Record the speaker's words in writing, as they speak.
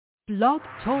Blog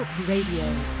Talk Radio.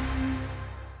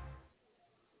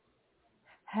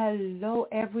 Hello,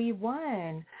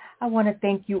 everyone. I want to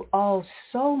thank you all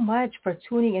so much for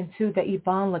tuning into the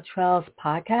Yvonne Luttrell's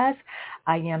podcast.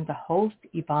 I am the host,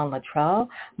 Yvonne Luttrell.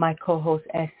 My co-host,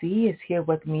 SC, is here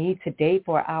with me today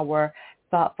for our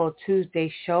Thoughtful Tuesday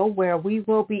show, where we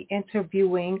will be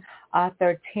interviewing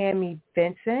author Tammy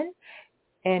Vincent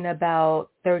in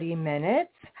about 30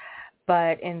 minutes.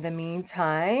 But in the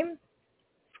meantime,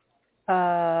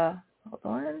 hold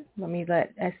on, let me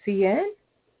let SC in.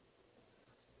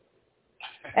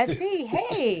 SC,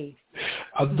 hey.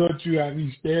 I thought you had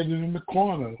me standing in the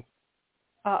corner.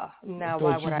 Now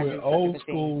why would I do such old of a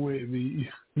school thing? with me.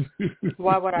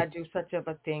 Why would I do such of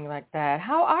a thing like that?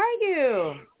 How are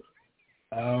you?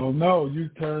 I don't know. You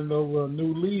turned over a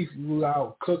new leaf. You were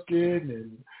out cooking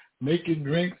and making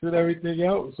drinks and everything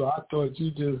else. So I thought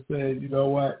you just said, you know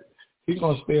what? He's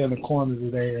going to stay in the corner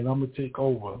today and I'm going to take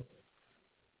over.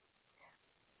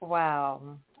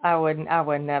 Wow. I would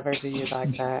never do you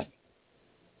like that.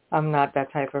 I'm not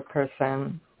that type of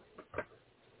person.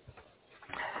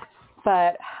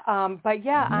 But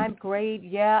yeah, I'm great.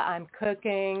 Yeah, I'm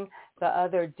cooking. The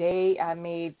other day I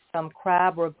made some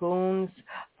crab ragoons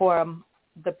for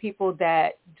the people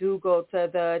that do go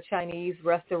to the Chinese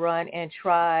restaurant and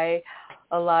try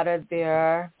a lot of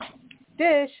their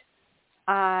dish.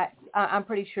 I'm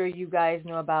pretty sure you guys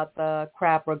know about the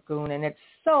crab ragoon, and it's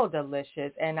so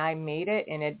delicious. And I made it,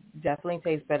 and it definitely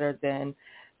tastes better than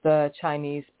the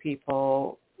Chinese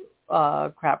people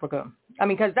crab ragoon. I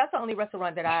mean, because that's the only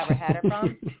restaurant that I ever had it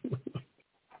from.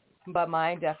 But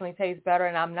mine definitely tastes better.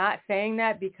 And I'm not saying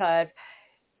that because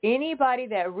anybody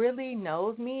that really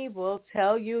knows me will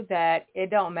tell you that it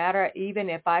don't matter. Even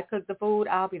if I cook the food,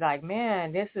 I'll be like,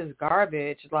 man, this is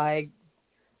garbage. Like,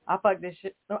 I fucked this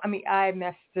shit. I mean, I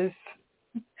messed this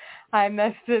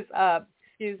up.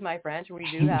 Excuse my French. We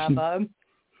do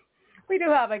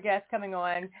have a guest coming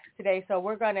on today, so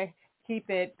we're going to keep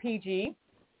it PG.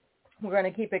 We're going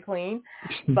to keep it clean.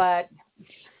 But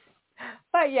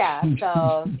yeah,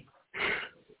 so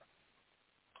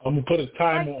I'm going to put a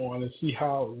timer on and see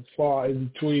how far in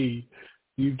between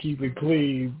you keep it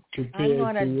clean compared to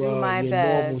your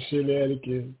normal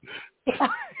shenanigans.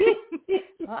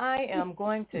 I am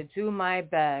going to do my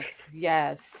best,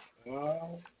 yes.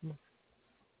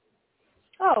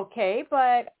 Okay,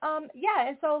 but yeah,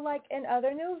 and so like in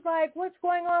other news, like what's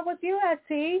going on with you,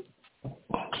 ST?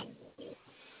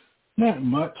 Not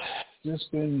much.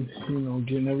 Just been,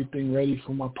 getting everything ready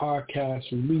for my podcast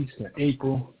release in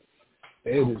April.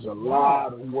 It is a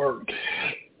lot of work,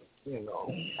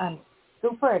 I'm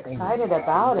super excited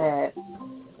about it.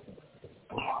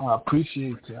 I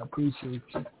appreciate you.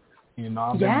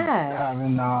 I've been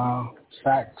having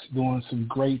Facts doing some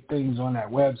great things on that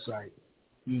website.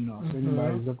 If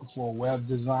anybody's looking for a web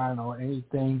design or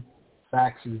anything,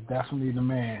 Facts is definitely the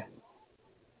man.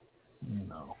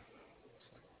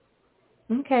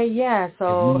 Okay, yeah.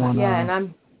 So I'm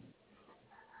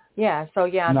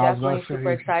definitely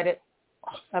super excited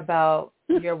about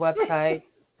your website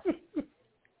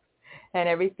and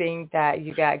everything that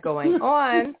you got going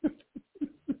on.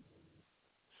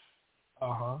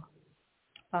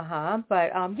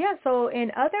 But yeah. So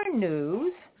in other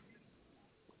news,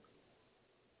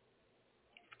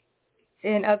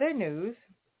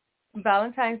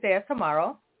 Valentine's Day is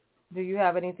tomorrow. Do you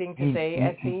have anything to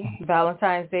say, SC?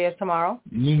 Valentine's Day is tomorrow?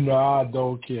 I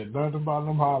don't care nothing about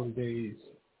them holidays.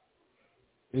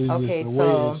 It's just the way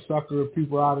it sucker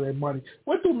people out of their money.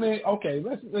 What do men? Okay,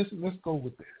 let's go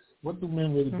with this. What do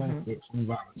men really benefit from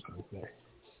Valentine's Day,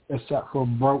 except for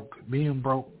becoming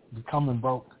broke?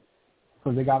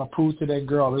 Because they got to prove to that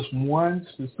girl this one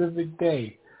specific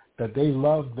day that they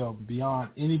love them beyond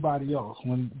anybody else.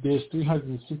 When there's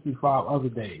 365 other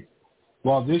days.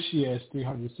 Well, this year is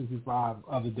 365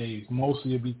 other days.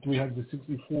 Mostly it'll be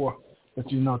 364, but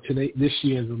this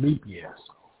year is a leap year.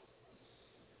 So.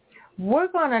 We're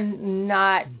gonna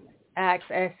not ask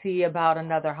SC about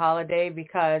another holiday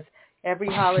because every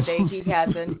holiday he has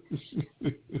an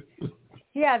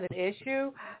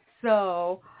issue.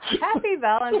 So happy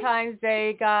Valentine's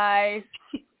Day, guys.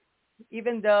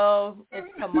 Even though it's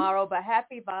tomorrow, but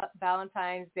happy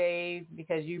Valentine's Day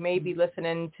because you may be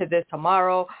listening to this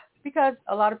tomorrow. Because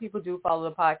a lot of people do follow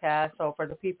the podcast. So for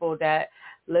the people that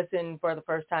listen for the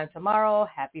first time tomorrow,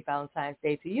 happy Valentine's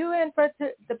Day to you. And for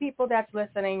the people that's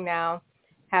listening now,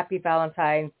 happy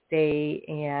Valentine's Day.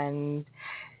 And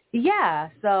yeah,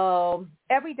 so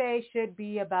every day should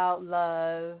be about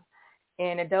love.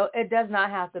 And it does not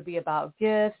have to be about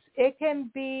gifts. It can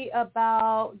be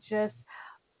about just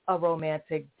a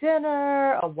romantic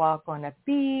dinner, a walk on a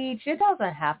beach. It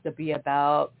doesn't have to be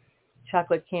about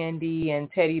chocolate candy and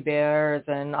teddy bears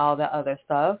and all the other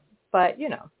stuff. But, you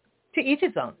know, to each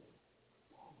his own.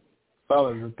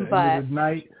 Fellas, at the end of the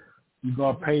night, you're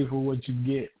going to pay for what you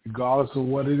get, regardless of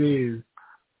what it is.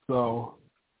 So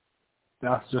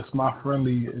that's just my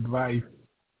friendly advice.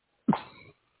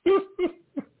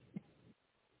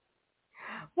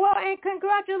 Well, and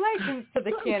congratulations to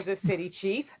the Kansas City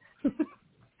Chiefs.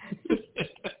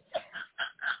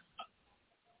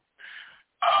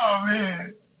 Oh,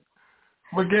 man.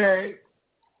 Okay.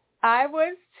 I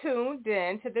was tuned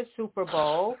in to the Super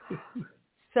Bowl.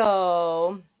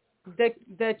 So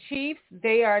the Chiefs,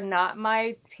 they are not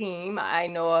my team. I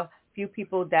know a few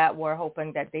people that were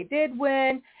hoping that they did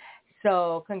win.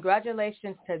 So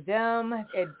congratulations to them.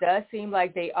 It does seem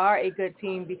like they are a good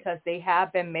team because they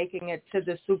have been making it to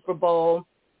the Super Bowl.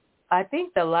 I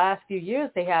think the last few years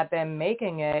they have been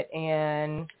making it.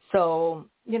 And so,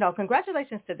 you know,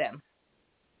 congratulations to them.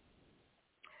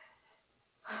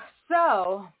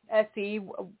 So, Essie,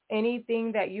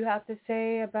 anything that you have to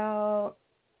say about?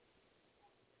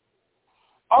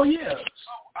 Oh, yeah. So,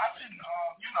 I've been,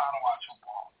 I don't watch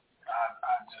football.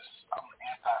 I'm an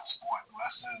anti-sport,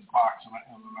 unless it's boxing or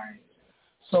MMA.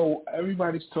 So,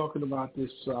 everybody's talking about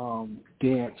this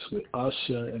dance with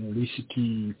Usher and Alicia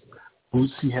Keys.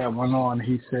 Bootsy had one on.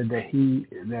 He said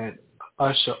that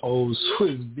Usher owes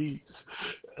Swizz Beatz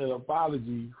an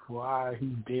apology for how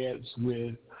he danced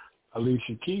with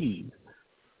Alicia Keys.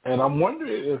 And I'm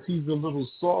wondering if he's a little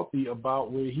salty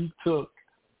about where he took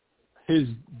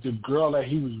the girl that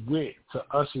he was with to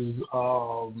Usher's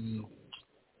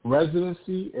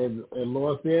residency in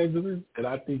Los Angeles, and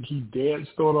I think he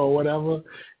danced on her or whatever,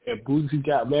 and Bootsy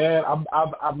got mad.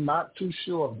 I'm not too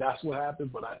sure if that's what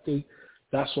happened, but I think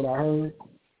that's what I heard.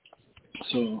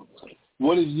 So,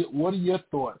 what are your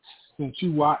thoughts since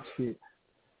you watched it?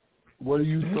 What do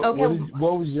you Okay.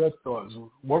 what was your thoughts?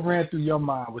 What ran through your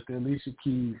mind with Alicia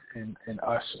Keys and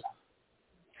Usher?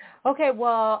 Okay,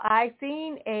 well, I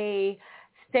seen a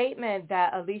statement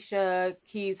that Alicia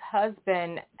Keys'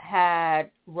 husband had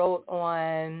wrote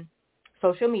on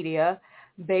social media,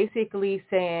 basically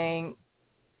saying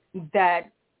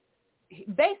that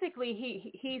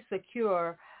he's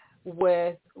secure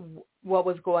with what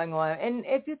was going on. And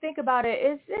if you think about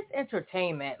it, it's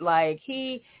entertainment. Like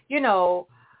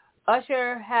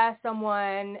Usher has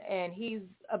someone and he's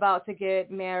about to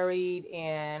get married,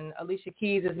 and Alicia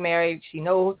Keys is married. She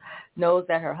knows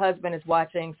that her husband is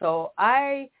watching. So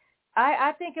I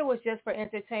think it was just for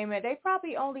entertainment. They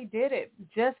probably only did it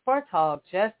just for talk,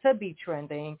 just to be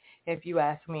trending, if you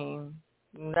ask me.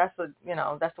 That's the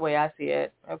way I see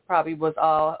it. It probably was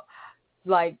all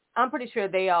like, I'm pretty sure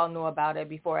they all knew about it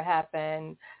before it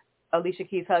happened. Alicia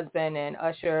Keys' husband and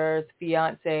Usher's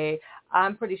fiance,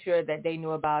 I'm pretty sure that they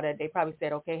knew about it. They probably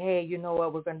said, okay, hey, you know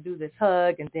what, we're going to do this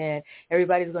hug, and then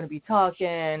everybody's going to be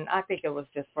talking. I think it was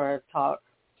just for talk.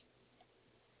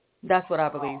 That's what I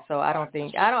believe. So I don't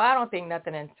think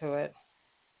nothing into it.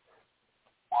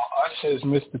 Well, Usher's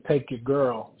Mr. Take Your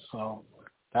Girl, so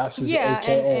that's his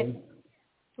AKA.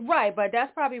 And right, but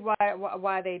that's probably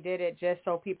why they did it, just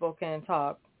so people can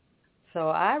talk. So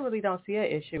I really don't see an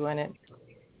issue in it.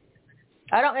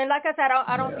 I don't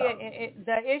see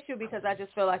the issue because I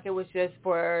just feel like it was just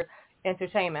for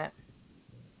entertainment.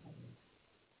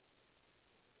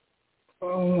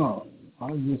 Oh, I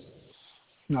just,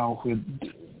 with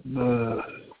the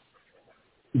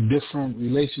different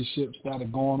relationships that are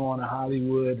going on in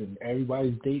Hollywood, and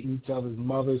everybody's dating each other's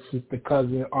mother, sister,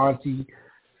 cousin, auntie,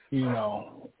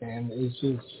 and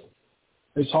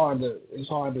it's hard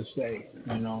to say,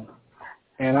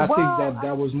 and I think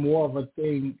that was more of a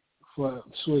thing for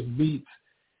Swizz Beatz.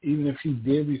 Even if he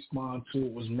did respond to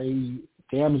it, was maybe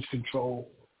damage control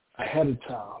ahead of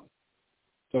time.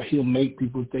 So he'll make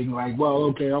people think like, well,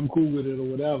 okay, I'm cool with it or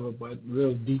whatever, but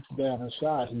real deep down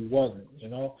inside he wasn't,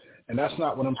 And that's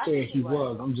not what I'm saying he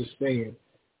was. I'm just saying,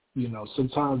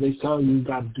 sometimes they tell you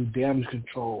got to do damage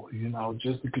control,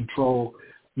 just to control,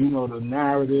 the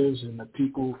narratives and the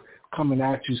people coming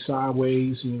at you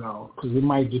sideways, because it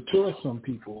might deter some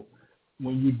people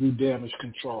when you do damage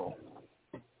control.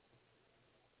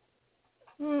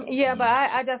 Yeah, but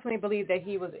I definitely believe that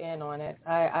he was in on it.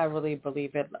 I really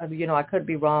believe it. I could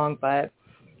be wrong, but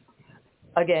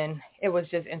again, it was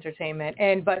just entertainment.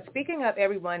 But speaking of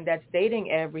everyone that's dating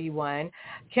everyone,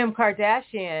 Kim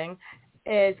Kardashian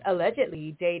is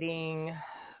allegedly dating,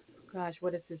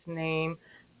 what is his name?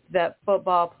 That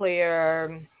football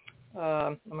player.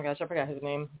 Oh my gosh, I forgot his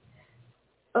name.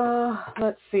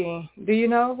 Let's see. Do you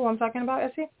know who I'm talking about,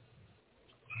 Essie?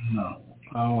 No,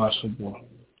 I don't watch football.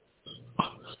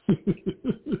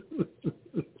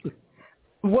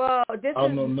 Well, this I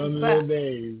don't know none of their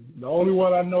names. The only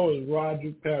one I know is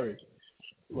Roderick Perry.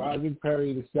 Roderick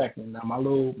Perry the second. Now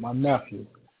my nephew.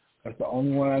 That's the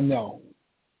only one I know.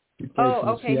 He plays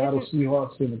for the Seattle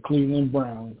Seahawks and the Cleveland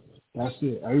Browns. That's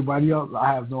it. Everybody else,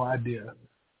 I have no idea.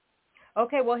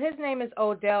 Okay, well, his name is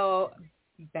Odell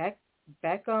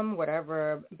Beckham,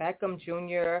 whatever, Beckham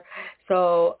Jr.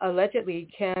 So allegedly,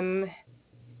 Kim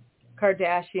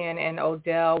Kardashian and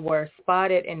Odell were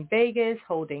spotted in Vegas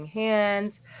holding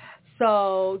hands.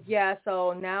 So, yeah,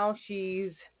 so now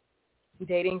she's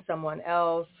dating someone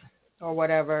else or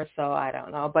whatever. So I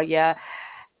don't know. But, yeah,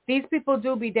 these people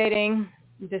do be dating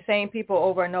the same people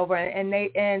over and over.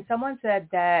 And someone said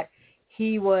that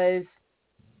he was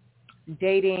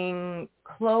dating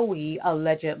Chloe,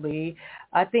 allegedly.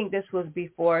 I think this was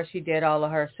before she did all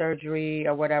of her surgery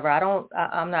or whatever.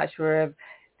 I'm not sure if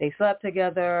they slept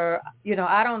together. You know,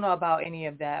 I don't know about any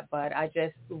of that, but I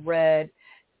just read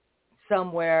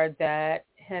somewhere that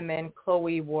him and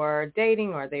Chloe were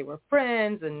dating or they were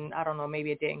friends, and I don't know,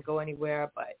 maybe it didn't go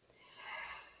anywhere, but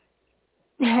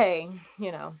hey,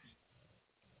 you know.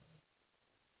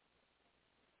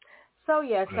 So,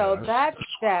 yeah, so that's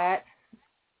that.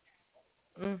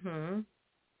 Mhm.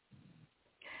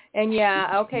 And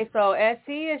yeah, okay, so SC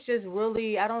is just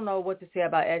really, I don't know what to say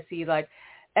about SC. Like,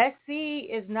 SC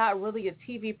is not really a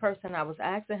TV person. I was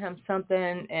asking him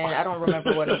something, and I don't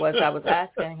remember what it was I was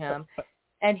asking him.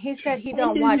 And he said he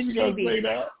don't watch TV.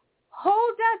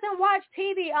 Who doesn't watch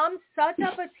TV? I'm such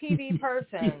of a TV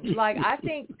person. Like, I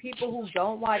think people who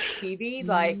don't watch TV,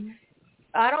 like,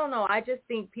 I don't know. I just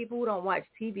think people who don't watch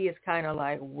TV is kind of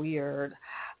like weird.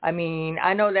 I mean,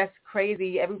 I know that's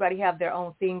crazy. Everybody have their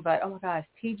own thing, but oh my gosh,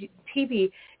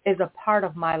 TV is a part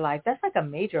of my life. That's like a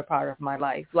major part of my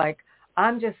life. Like,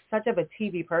 I'm just such of a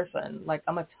TV person. Like,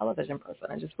 I'm a television person.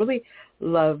 I just really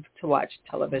love to watch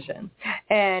television.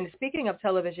 And speaking of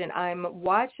television, I'm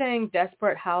watching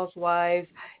Desperate Housewives.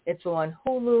 It's on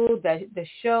Hulu. The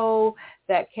show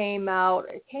that came out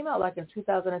like in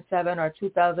 2007 or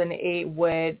 2008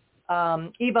 with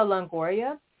Eva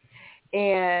Longoria.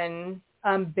 And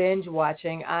I'm binge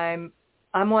watching. I'm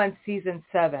on season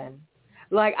 7.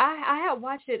 Like, I had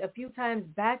watched it a few times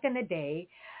back in the day,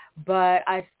 but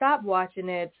I stopped watching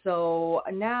it. So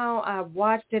now I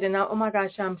watched it, and oh my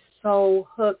gosh, I'm so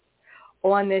hooked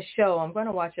on this show. I'm going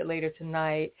to watch it later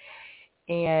tonight.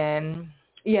 And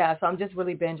yeah, so I'm just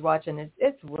really binge watching it.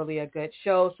 It's really a good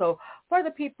show. So for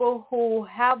the people who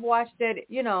have watched it,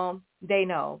 you know, they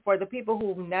know. For the people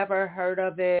who've never heard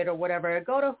of it or whatever,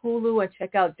 go to Hulu and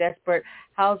check out Desperate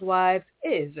Housewives.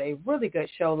 It is a really good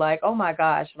show. Like, oh my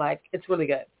gosh, like, it's really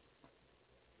good.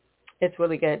 It's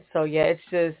really good. So yeah, it's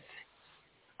just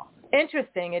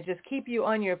interesting. It just keeps you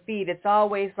on your feet. It's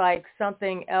always like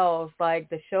something else. Like,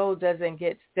 the show doesn't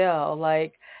get still.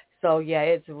 Like, so yeah,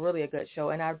 it's really a good show.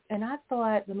 And I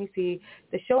thought, let me see,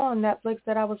 the show on Netflix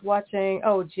that I was watching,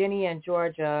 Ginny and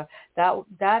Georgia,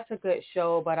 that's a good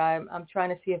show, but I'm trying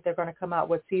to see if they're going to come out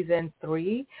with season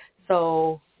 3.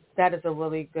 So that is a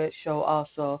really good show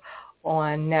also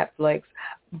on Netflix.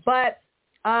 But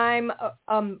I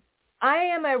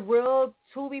am a real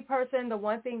Tubi person. The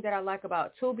one thing that I like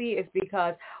about Tubi is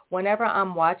because whenever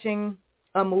I'm watching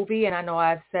a movie, and I know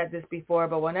I've said this before,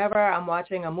 but whenever I'm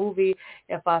watching a movie,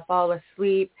 if I fall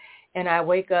asleep and I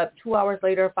wake up 2 hours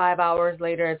later, 5 hours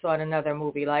later, it's on another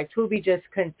movie. Like, Tubi just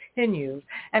continues,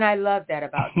 and I love that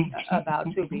about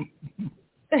Tubi.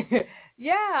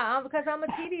 Yeah, because I'm a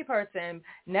TV person.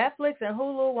 Netflix and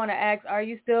Hulu want to ask, are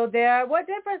you still there? What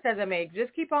difference does it make?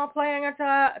 Just keep on playing until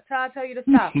I tell you to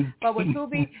stop. But with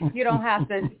Tubi, you don't have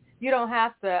to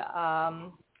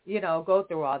go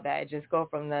through all that. Just go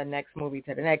from the next movie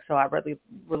to the next. So I really,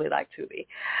 really like Tubi.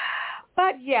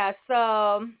 But yeah,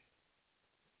 so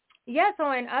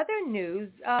in other news,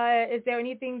 is there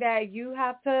anything that you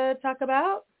have to talk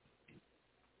about?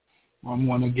 I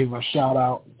want to give a shout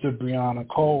out to Brianna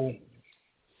Cole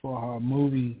for her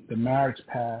movie, The Marriage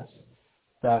Pass.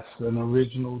 That's an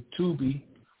original Tubi.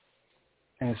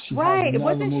 And she has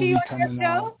another movie coming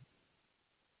out.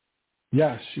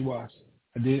 Yes, she was.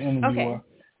 I did interview her.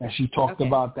 And she talked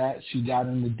about that. She got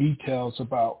into details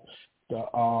about the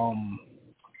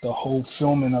whole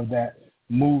filming of that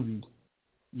movie.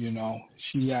 You know,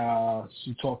 she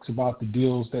talks about the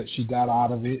deals that she got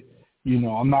out of it. You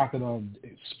know, I'm not gonna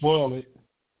spoil it,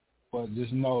 but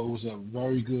just know it was a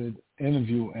very good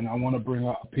interview, and I want to bring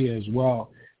her up here as well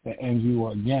to interview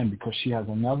her again because she has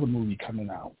another movie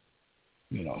coming out.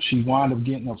 You know, she wound up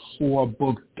getting a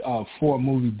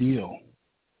 4-movie deal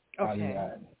out of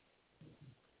that.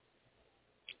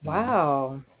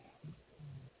 Wow.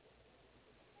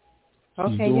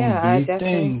 She's doing big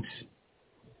things.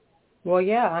 Well,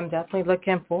 yeah, I'm definitely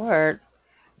looking forward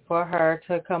for her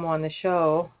to come on the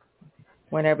show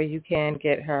whenever you can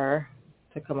get her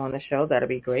to come on the show. That'll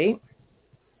be great.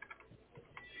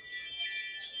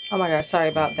 Oh my gosh, sorry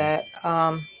about that.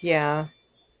 Yeah.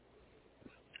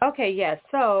 Okay, yes.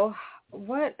 So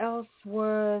what else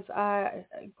was I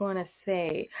going to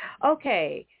say?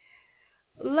 Okay,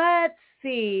 let's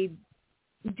see.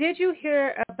 Did you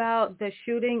hear about the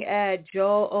shooting at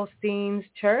Joel Osteen's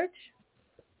church?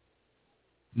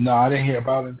 No, I didn't hear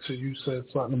about it until you said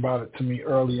something about it to me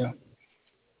earlier.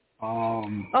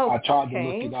 I tried to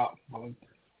look it up,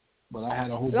 but I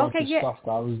had a whole bunch of stuff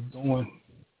that I was doing.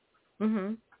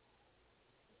 Mhm.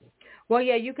 Well,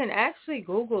 yeah, you can actually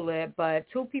Google it, but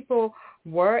 2 people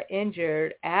were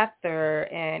injured after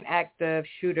an active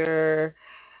shooter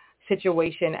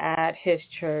situation at his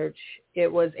church.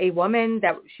 It was a woman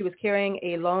that she was carrying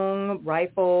a long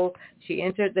rifle. She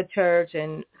entered the church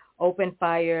and opened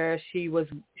fire. She was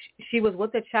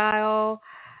with a child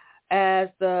as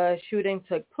the shooting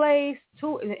took place.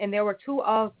 And there were 2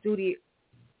 off-duty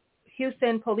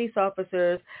Houston police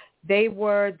officers. They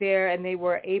were there and they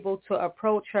were able to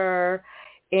approach her,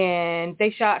 and they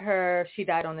shot her. She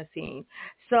died on the scene.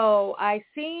 So I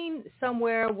seen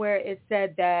somewhere where it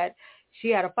said that she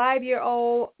had a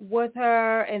 5-year-old with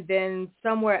her, and then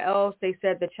somewhere else they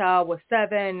said the child was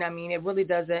 7. I mean, it really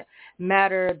doesn't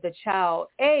matter the child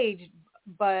age,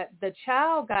 but the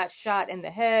child got shot in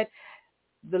the head.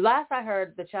 The last I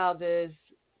heard, the child is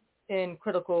in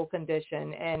critical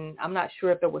condition, and I'm not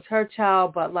sure if it was her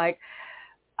child, but like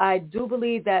I do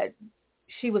believe that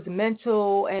she was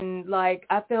mental, and like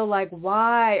I feel like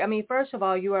why? I mean, first of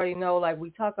all, you already know, like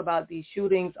we talk about these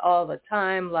shootings all the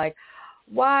time, like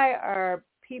why are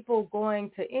people going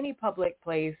to any public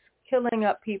place killing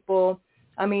up people?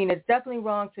 I mean, it's definitely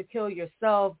wrong to kill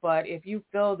yourself, but if you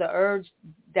feel the urge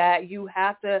that you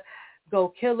have to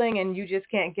go killing and you just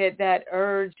can't get that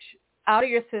urge out of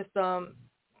your system,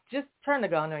 just turn the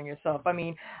gun on yourself. I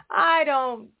mean, I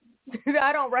don't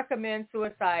recommend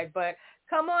suicide, but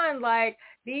come on, like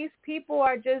these people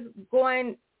are just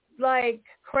going like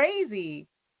crazy.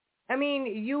 I mean,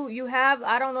 you have,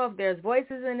 I don't know if there's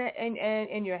voices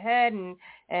in your head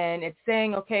and it's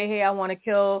saying, okay, hey, I want to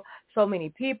kill so many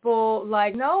people.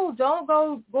 Like, no, don't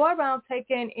go around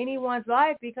taking anyone's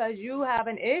life because you have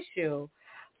an issue.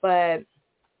 But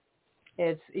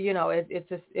it's, it's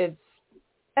just, it's,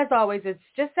 as always, it's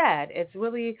just sad. It's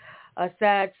really a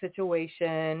sad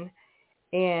situation.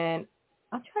 And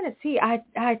I'm trying to see, I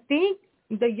think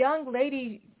the young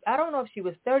lady, I don't know if she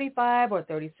was 35 or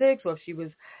 36 or if she was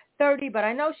 30, but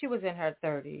I know she was in her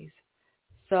 30s.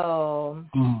 So,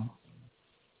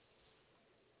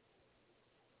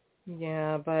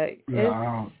 yeah, but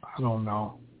yeah, I don't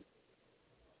know.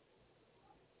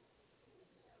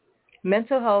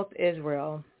 Mental health is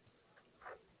real.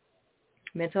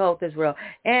 Mental health is real.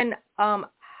 And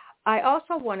I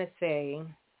also want to say,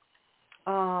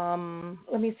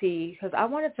 let me see, because I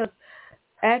wanted to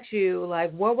ask you,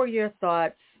 like, what were your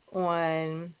thoughts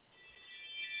on,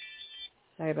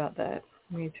 sorry about that.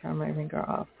 Let me turn my ringer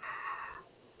off.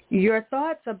 Your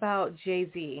thoughts about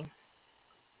Jay-Z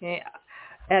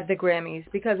at the Grammys,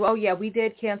 because, oh, yeah, we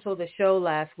did cancel the show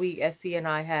last week. SC and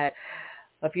I had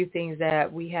a few things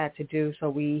that we had to do, so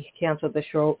we canceled the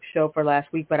show for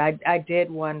last week. But I did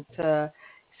want to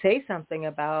say something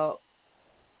about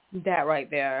that right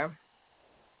there.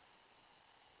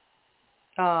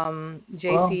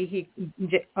 JC,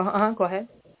 go ahead.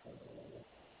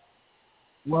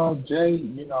 Well, Jay,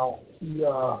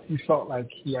 he felt like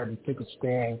he had to take a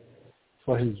stand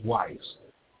for his wife,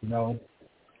 the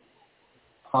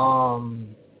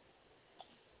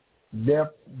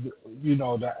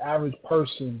average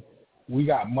person, we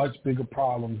got much bigger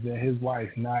problems than his wife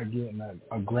not getting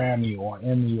a Grammy or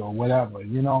Emmy or whatever,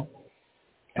 And, oh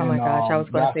my gosh, I was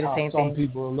going to say the same thing. Some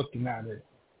people are looking at it,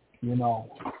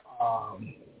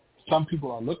 some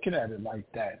people are looking at it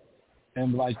like that.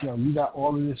 And like, you got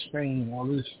all of this fame, all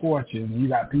of this fortune. You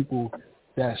got people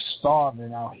that's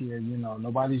starving out here,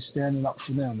 Nobody's standing up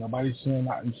for them. Nobody's saying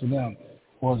nothing for them.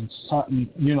 Or something,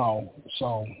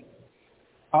 So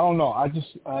I don't know. I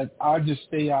just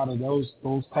stay out of those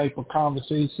type of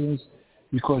conversations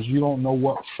because you don't know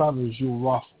what feathers you'll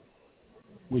ruffle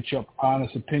with your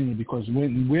honest opinion. Because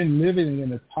we're living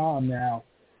in a time now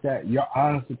that your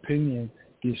honest opinion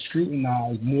gets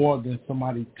scrutinized more than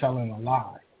somebody telling a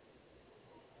lie.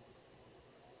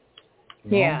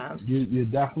 Yeah. You're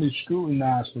definitely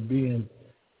scrutinized for being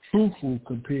truthful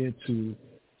compared to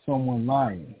someone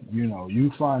lying.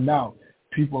 You find out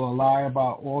people lie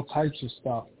about all types of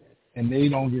stuff and they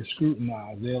don't get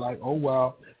scrutinized. They're like, oh,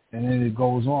 well, And then it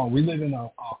goes on. We live in a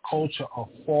culture of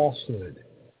falsehood.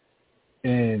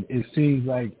 And it seems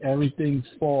like everything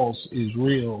false is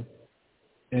real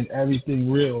and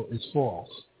everything real is false,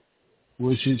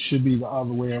 which it should be the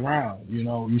other way around. You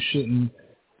know, you shouldn't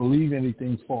believe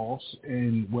anything false,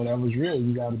 and whatever's real,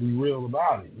 you got to be real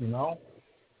about it, you know?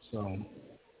 So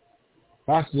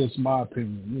that's just my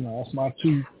opinion. You know, that's my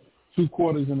two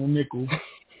quarters and a nickel,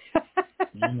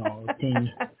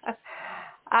 opinion.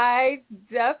 I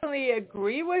definitely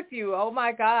agree with you. Oh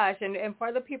my gosh. And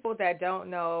for the people that don't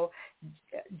know,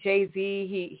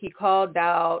 Jay-Z, he called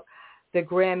out the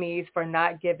Grammys for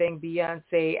not giving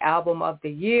Beyonce Album of the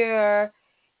Year.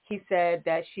 He said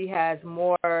that she has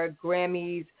more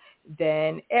Grammys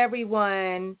than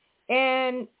everyone.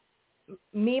 And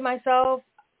me, myself,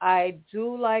 I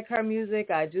do like her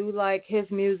music. I do like his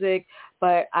music,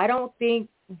 but I don't think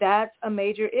that's a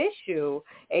major issue.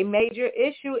 A major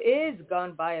issue is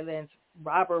gun violence,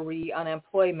 robbery,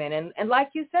 unemployment. And like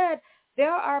you said,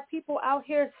 there are people out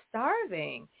here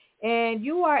starving, and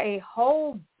you are a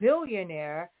whole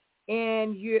billionaire,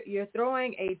 and you're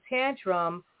throwing a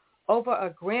tantrum over a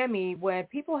Grammy when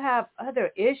people have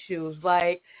other issues.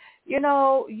 Like,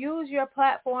 use your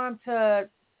platform to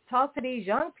talk to these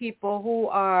young people who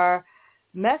are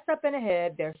messed up in the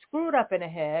head. They're screwed up in the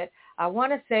head. I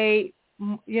want to say,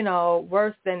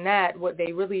 worse than that, what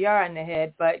they really are in the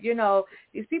head. But,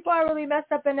 these people are really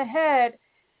messed up in the head,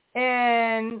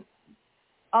 and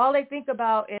all they think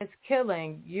about is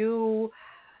killing.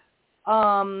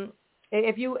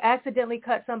 If you accidentally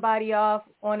cut somebody off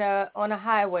on a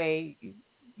highway,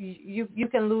 you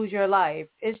can lose your life.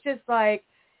 It's just like,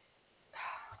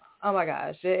 oh my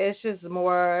gosh, it's just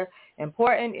more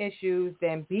important issues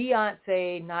than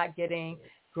Beyonce not getting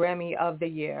Grammy of the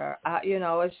Year.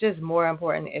 It's just more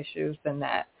important issues than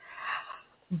that.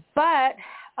 But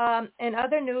in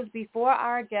other news, before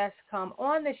our guests come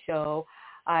on the show,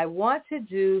 I want to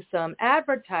do some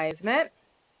advertisement.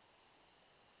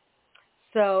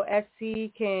 So,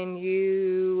 SC, can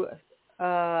you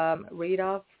read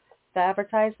off the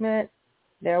advertisement?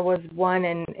 There was one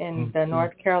in the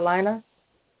North Carolina.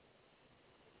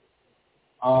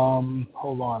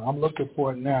 Hold on. I'm looking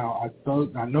for it now.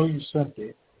 I know you sent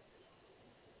it.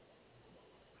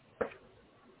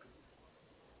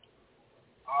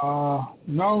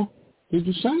 No. Did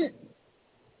you send it?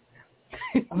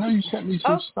 I know you sent me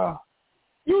some stuff.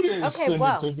 You didn't send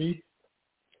it to me.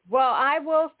 Well, I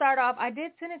will start off. I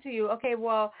did send it to you. Okay,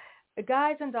 well,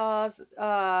 guys and dolls,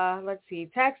 let's see.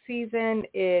 Tax season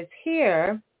is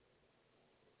here.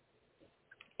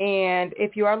 And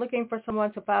if you are looking for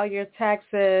someone to file your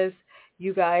taxes,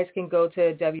 you guys can go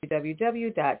to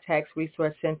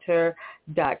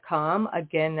www.taxresourcecenter.com.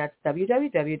 Again, that's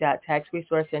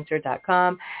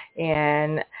www.taxresourcecenter.com.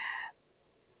 And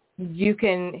you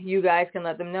guys can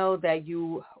let them know that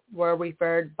you were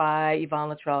referred by Yvonne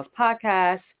Luttrell's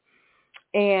podcast.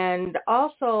 And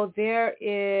also there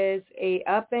is it's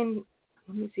an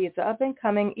up and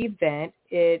coming event.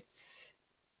 Let's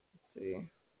see.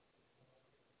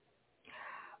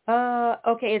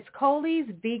 It's Coley's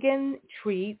Vegan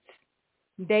Treats.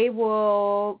 They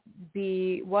will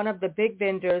be one of the big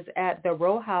vendors at the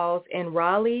Row House in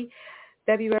Raleigh,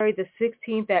 February the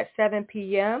 16th at 7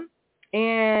 p.m.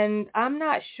 And I'm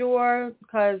not sure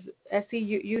because, SC,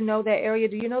 you know that area.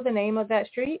 Do you know the name of that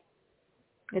street?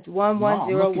 It's 1101.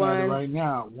 No, I'm looking at it right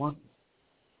now.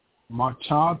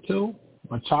 Machado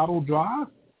Drive?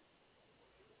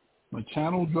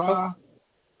 Machado Drive?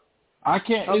 I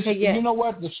can't. Okay, yes. You know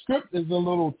what? The script is a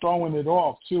little throwing it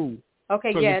off too.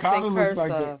 Okay, yeah, it kind of looks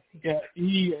like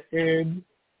E-N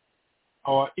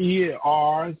or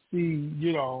E-R-C.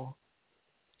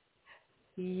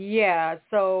 Yeah.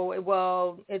 So,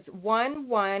 it's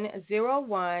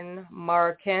 1101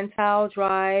 Mercantile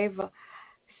Drive,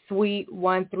 Suite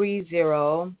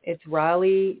 130. It's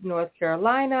Raleigh, North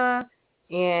Carolina,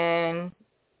 and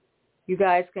you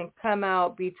guys can come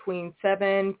out between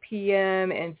 7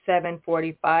 p.m. and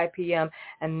 7:45 p.m.,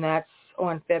 and that's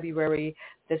on February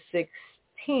the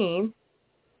 16th.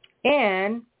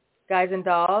 And, guys and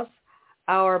dolls,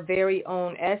 our very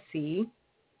own SC,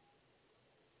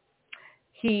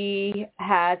 he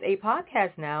has a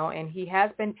podcast now, and he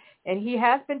has been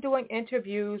doing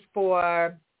interviews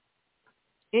for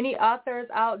any authors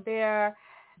out there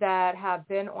that have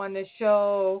been on the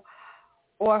show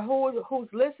or who's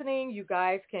listening. You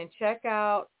guys can check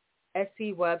out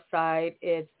SC website.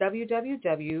 It's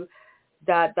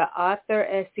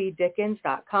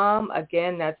www.theauthorSCDickens.com.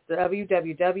 Again, that's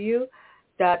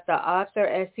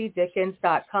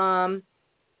www.theauthorSCDickens.com.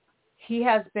 he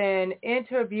has been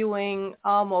interviewing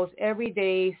almost every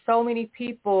day so many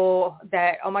people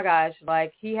that, oh my gosh,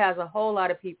 like he has a whole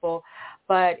lot of people.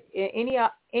 But any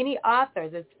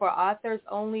authors, it's for authors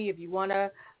only. If you want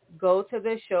to go to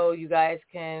the show, you guys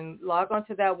can log on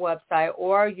to that website,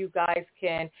 or you guys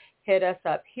can hit us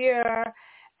up here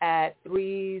at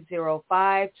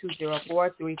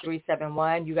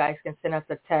 305-204-3371. You guys can send us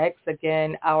a text.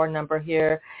 Again, our number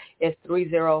here is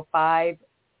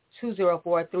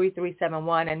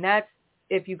 305-204-3371, and that's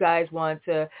if you guys want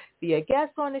to be a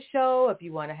guest on the show, if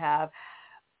you want to have,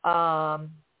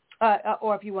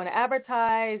 or if you want to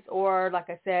advertise, or like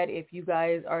I said, if you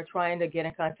guys are trying to get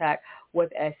in contact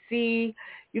with SC.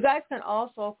 You guys can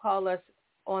also call us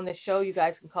on the show. You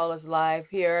guys can call us live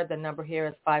here. The number here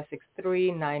is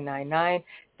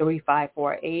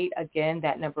 563-999-3548. Again,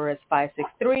 that number is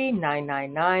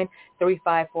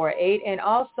 563-999-3548. And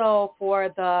also for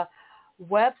the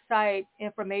website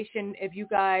information, if you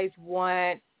guys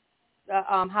want,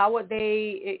 how would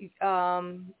they,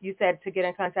 you said to get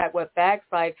in contact with fax,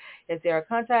 like is there a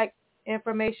contact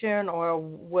information, or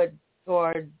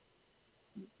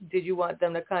did you want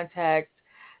them to contact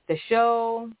the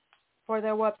show for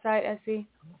their website, SC?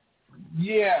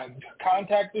 Yeah,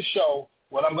 contact the show.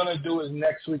 What I'm going to do is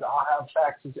next week I'll have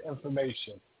fax's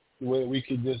information where we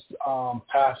could just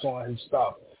pass on his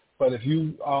stuff. But if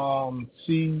you go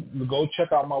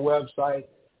check out my website.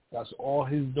 That's all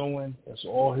he's doing. That's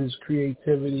all his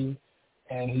creativity,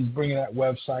 and he's bringing that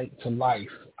website to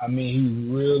life. I mean, he's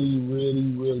really, really,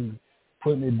 really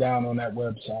putting it down on that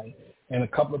website. And a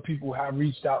couple of people have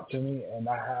reached out to me, and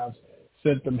I have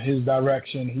sent them his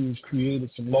direction. He's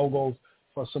created some logos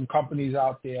for some companies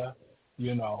out there,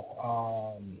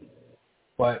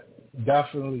 But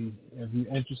definitely, if you're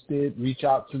interested, reach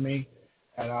out to me,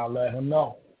 and I'll let him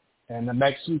know. And the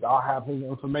next week, I'll have his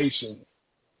information.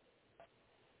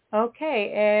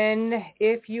 Okay, and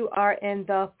if you are in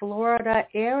the Florida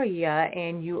area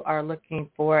and you are looking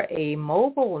for a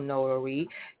mobile notary,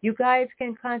 you guys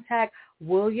can contact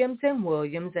Williams &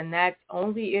 Williams, and that's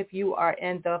only if you are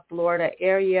in the Florida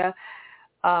area.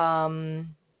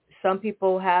 Some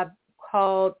people have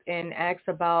called and asked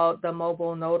about the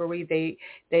mobile notary.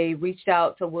 They reached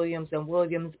out to Williams &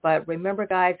 Williams, but remember,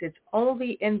 guys, it's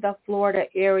only in the Florida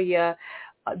area.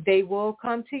 They will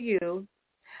come to you.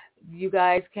 You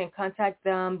guys can contact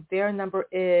them. Their number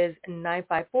is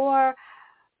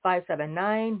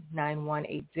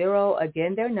 954-579-9180.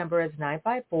 Again, their number is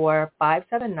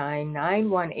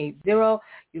 954-579-9180.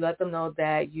 You let them know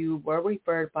that you were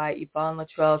referred by Yvonne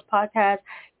Luttrell's podcast,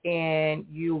 and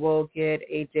you will get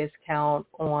a discount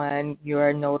on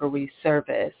your notary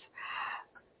service.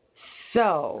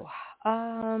 So,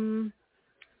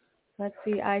 let's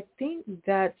see. I think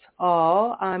that's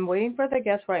all. I'm waiting for the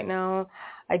guest right now.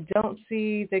 I don't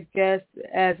see the guest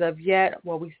as of yet.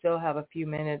 Well, we still have a few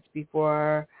minutes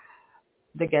before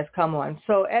the guests come on.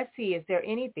 So, SC, is there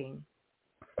anything?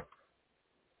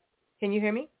 Can you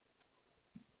hear me?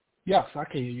 Yes, I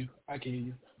can hear you.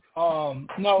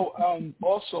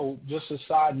 Also, just a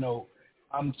side note,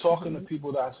 I'm talking to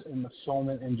people that's in the film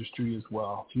industry as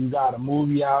well. If you got a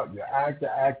movie out, you're actor,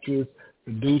 actress,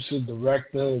 producer,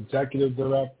 director, executive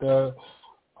director,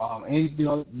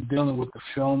 anything dealing with the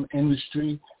film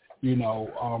industry,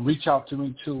 reach out to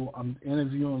me too. I'm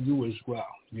interviewing you as well.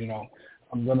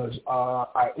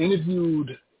 I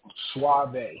interviewed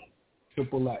Suave,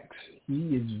 XXX.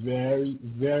 He is very,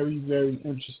 very, very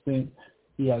interesting.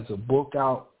 He has a book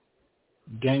out,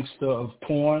 Gangster of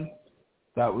Porn.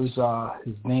 That was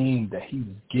his name that he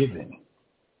was given,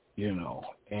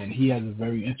 and he has a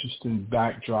very interesting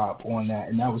backdrop on that,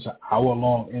 and that was an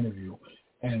hour-long interview.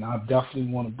 And I definitely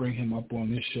want to bring him up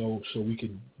on this show so we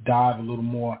could dive a little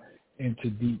more into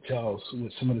details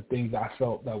with some of the things I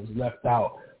felt that was left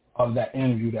out of that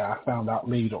interview that I found out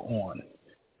later on.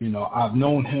 I've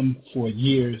known him for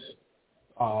years.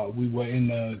 We were in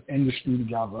the industry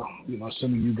together.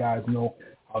 Some of you guys know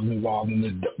I've been involved in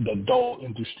the adult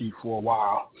industry for a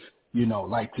while.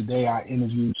 Like today I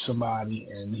interviewed somebody,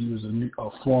 and he was a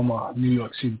former New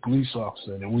York City police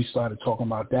officer, and we started talking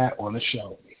about that on the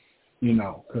show.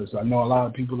 Because I know a lot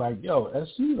of people like, yo,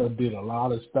 SC did a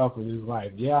lot of stuff in his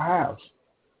life. Yeah, I have.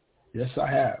 Yes, I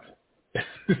have.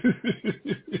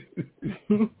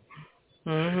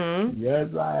 Mm-hmm. Yes,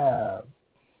 I have.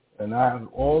 And I have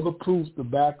all the proof to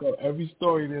back up every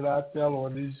story that I tell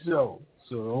on this show.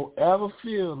 So don't ever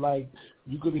feel like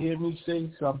you could hear me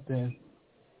say something,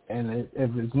 and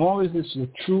as long as it's the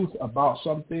truth about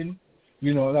something,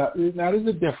 now there's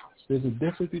a difference. There's a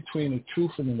difference between the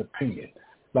truth and an opinion.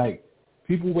 Like,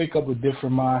 people wake up with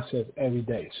different mindsets every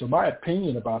day. So my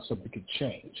opinion about something could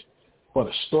change. But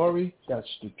a story that's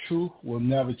the truth will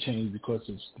never change because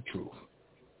it's the truth.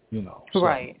 You know. So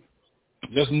right.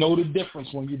 Just know the difference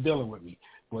when you're dealing with me.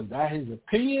 Was that his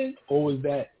opinion or was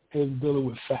that him dealing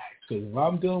with facts? Because if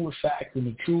I'm dealing with facts and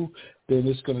the truth, then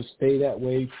it's going to stay that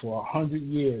way for 100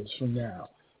 years from now.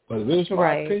 But if it's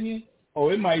my opinion,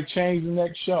 it might change the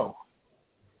next show.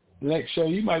 The next show,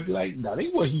 you might be like, no, that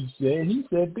ain't what he said. He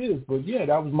said this. But, yeah,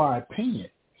 that was my opinion.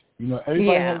 You know,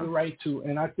 everybody has the right to,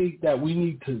 and I think that we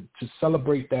need to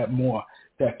celebrate that more,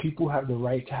 that people have the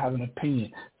right to have an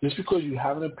opinion. Just because you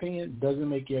have an opinion doesn't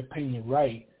make your opinion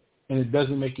right, and it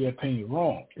doesn't make your opinion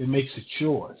wrong. It makes it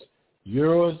yours.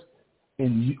 Yours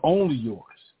and only yours.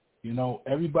 You know,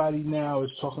 everybody now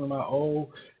is talking about,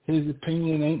 his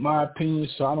opinion ain't my opinion,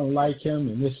 so I don't like him,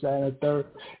 and this, that, and the third.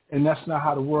 And that's not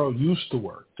how the world used to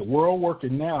work. The world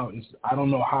working now is, I don't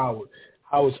know how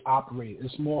it's operated.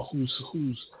 It's more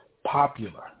who's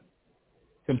popular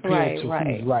compared to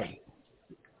who's right.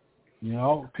 You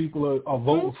know, people are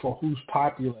voting for who's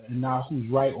popular and not who's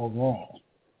right or wrong.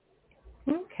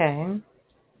 Okay.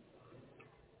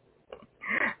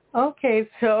 Okay,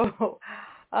 so,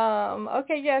 so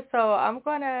I'm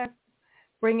going to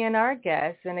bring in our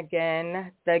guest. And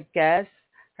again, the guest,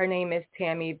 her name is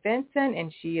Tammy Vincent,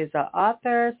 and she is an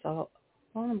author. So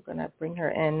I'm going to bring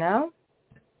her in now.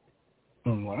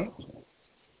 All right.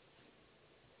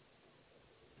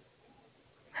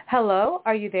 Hello,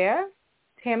 are you there,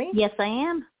 Tammy? Yes, I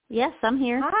am. Yes, I'm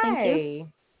here. Hi. Thank you.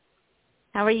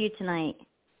 How are you tonight?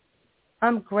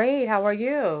 I'm great. How are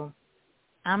you?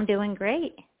 I'm doing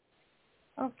great.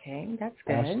 Okay, that's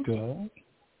good.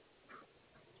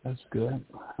 That's good.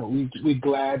 We're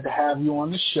glad to have you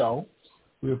on the show.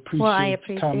 We appreciate I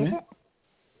appreciate coming. it.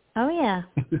 Oh, yeah.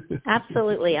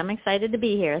 Absolutely. I'm excited to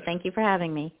be here. Thank you for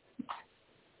having me.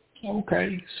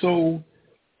 Okay. So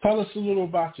tell us a little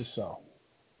about yourself.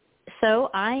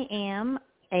 So I am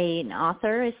an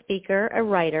author, a speaker, a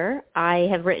writer. I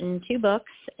have written 2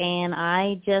 books, and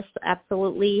I just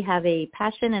absolutely have a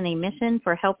passion and a mission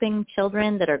for helping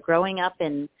children that are growing up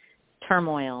in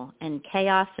turmoil and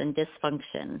chaos and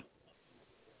dysfunction.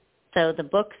 So the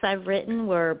books I've written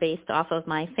were based off of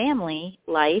my family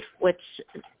life, which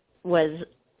was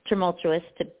tumultuous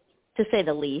to say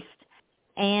the least.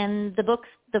 And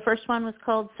the first one was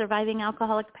called Surviving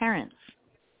Alcoholic Parents.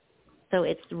 So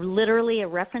it's literally a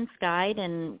reference guide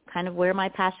and kind of where my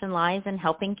passion lies in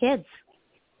helping kids.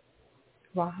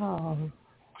 Wow.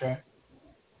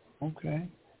 Okay.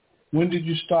 When did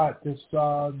you start this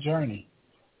journey?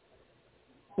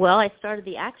 Well, I started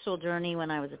the actual journey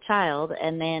when I was a child,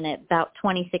 and then at about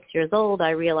 26 years old,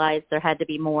 I realized there had to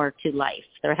be more to life.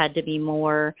 There had to be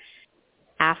more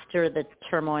after the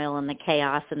turmoil and the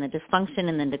chaos and the dysfunction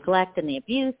and the neglect and the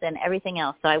abuse and everything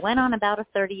else. So I went on about a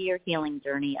 30-year healing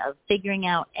journey of figuring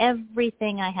out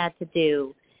everything I had to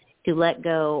do to let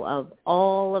go of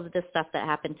all of the stuff that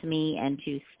happened to me and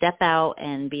to step out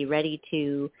and be ready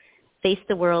to face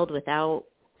the world without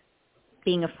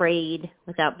being afraid,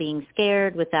 without being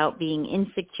scared, without being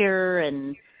insecure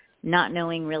and not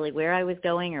knowing really where I was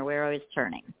going or where I was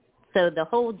turning. So the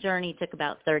whole journey took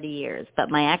about 30 years, but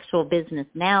my actual business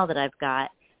now that I've got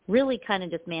really kind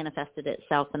of just manifested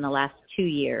itself in the last 2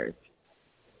 years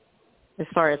as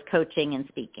far as coaching and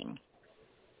speaking.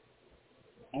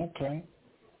 Okay.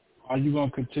 Are you going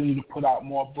to continue to put out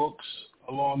more books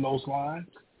along those lines?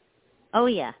 Oh,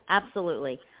 yeah,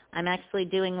 absolutely. I'm actually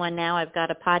doing one now. I've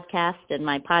got a podcast, and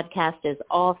my podcast is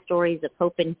All Stories of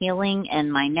Hope and Healing,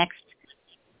 and my next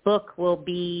book will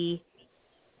be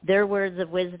their words of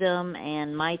wisdom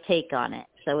and my take on it.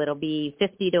 So it'll be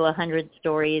 50 to 100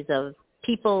 stories of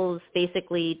people's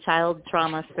basically child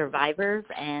trauma survivors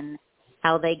and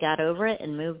how they got over it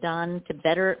and moved on to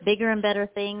bigger and better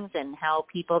things, and how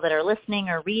people that are listening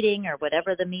or reading or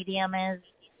whatever the medium is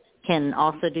can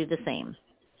also do the same.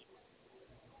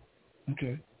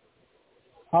 Okay.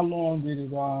 How long did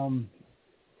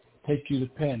it take you to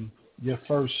pen your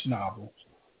first novel?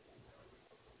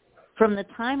 From the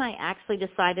time I actually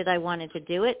decided I wanted to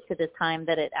do it to the time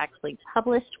that it actually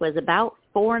published was about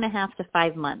 4.5 to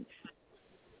 5 months.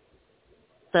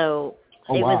 So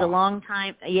it was a long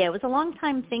time. Yeah, it was a long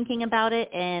time thinking about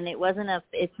it, and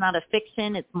it's not a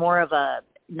fiction. It's more of a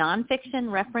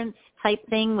nonfiction reference type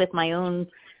thing with my own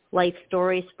life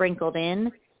story sprinkled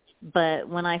in. But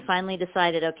when I finally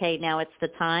decided, okay, now it's the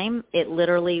time, it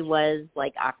literally was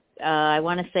like, I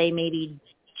want to say maybe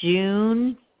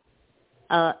June,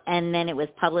 and then it was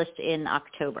published in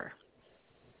October.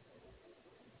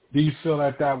 Do you feel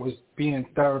like that was being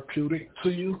therapeutic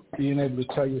to you, being able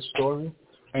to tell your story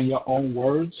in your own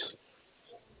words?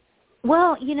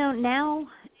 Well, now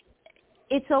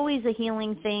it's always a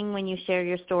healing thing when you share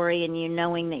your story and you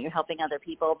knowing that you're helping other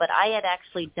people. But I had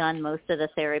actually done most of the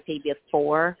therapy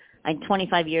before.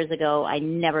 25 years ago, I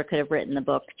never could have written the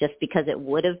book just because it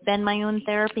would have been my own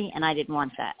therapy, and I didn't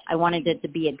want that. I wanted it to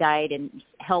be a guide and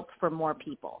help for more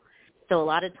people. So a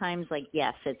lot of times, like,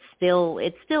 yes, it's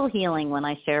still healing when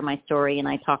I share my story and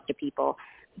I talk to people.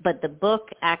 But the book,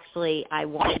 actually, I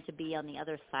wanted to be on the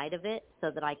other side of it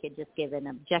so that I could just give an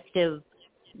objective,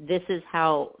 this is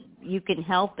how you can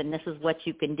help and this is what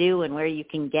you can do and where you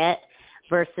can get,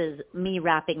 versus me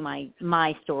wrapping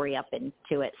my story up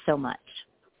into it so much.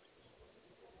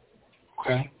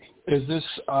 Okay. Is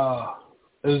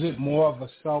it more of a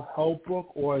self-help book,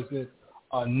 or is it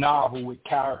a novel with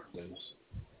characters?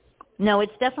 No,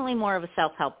 it's definitely more of a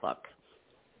self-help book.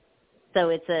 So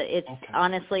it's okay.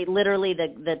 Honestly, literally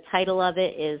the title of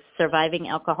it is Surviving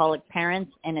Alcoholic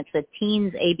Parents, and it's a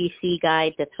teen's ABC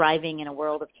guide to thriving in a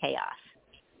world of chaos.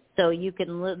 So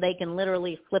they can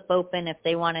literally flip open if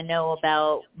they want to know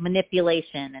about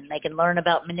manipulation, and they can learn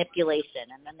about manipulation,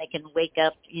 and then they can wake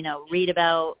up, read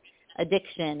about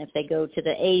addiction if they go to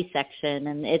the A section,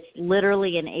 and it's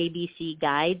literally an ABC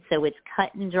guide. So it's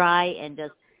cut and dry and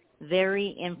just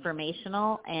very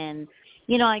informational. And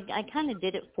I kind of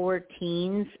did it for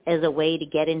teens as a way to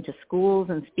get into schools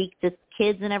and speak to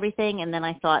kids and everything. And then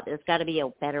I thought there's got to be a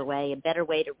better way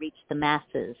to reach the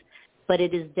masses. But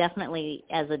it is definitely,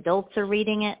 as adults are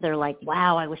reading it, they're like,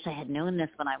 wow, I wish I had known this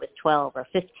when I was 12 or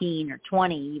 15 or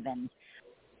 20 even.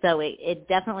 So it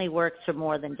definitely works for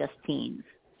more than just teens.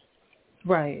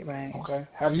 Right. Okay.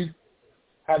 Have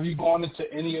you gone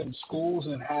into any of the schools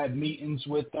and had meetings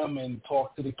with them and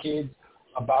talked to the kids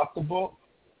about the book?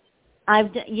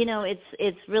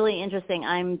 It's really interesting.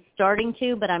 I'm starting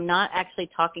to, but I'm not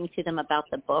actually talking to them about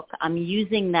the book. I'm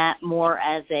using that more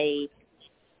as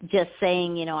just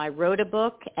saying, I wrote a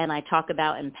book and I talk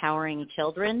about empowering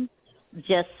children,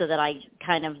 just so that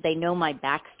they know my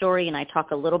backstory, and I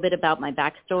talk a little bit about my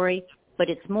backstory. But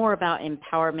it's more about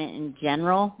empowerment in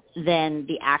general than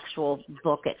the actual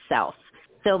book itself.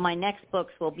 So my next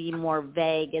books will be more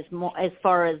vague as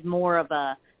far as more of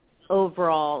a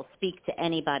overall speak to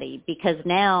anybody, because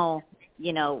now,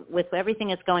 with everything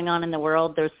that's going on in the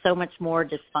world, there's so much more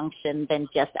dysfunction than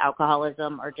just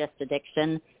alcoholism or just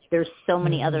addiction. There's so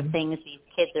many other things these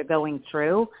kids are going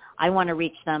through. I want to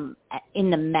reach them in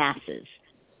the masses.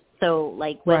 So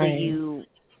like whether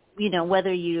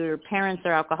whether your parents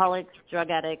are alcoholics, drug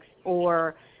addicts,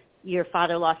 or your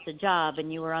father lost a job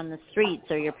and you were on the streets,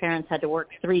 or your parents had to work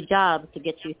 3 jobs to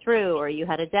get you through, or you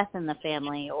had a death in the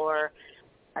family, or,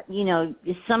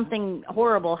 something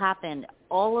horrible happened,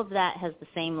 all of that has the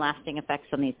same lasting effects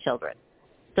on these children.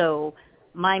 So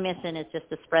my mission is just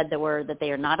to spread the word that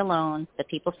they are not alone, that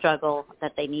people struggle,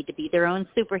 that they need to be their own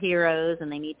superheroes,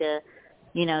 and they need to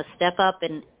step up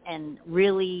and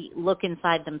really look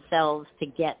inside themselves to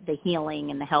get the healing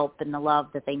and the help and the love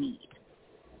that they need.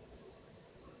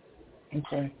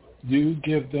 Okay. Do you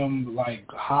give them like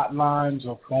hotlines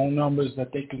or phone numbers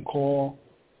that they can call,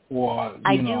 or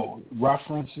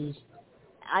references?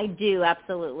 I do,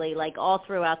 absolutely. Like all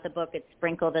throughout the book, it's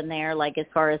sprinkled in there, like as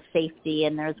far as safety,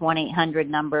 and there's 1-800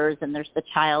 numbers, and there's the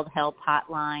child help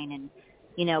hotline, and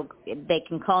they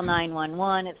can call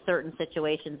 911 if certain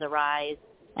situations arise.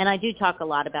 And I do talk a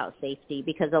lot about safety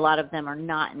because a lot of them are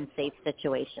not in safe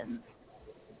situations.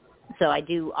 So I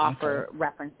do offer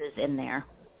references in there.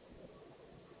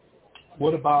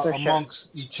 What about amongst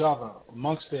each other,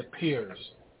 amongst their peers?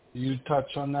 Do you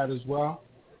touch on that as well?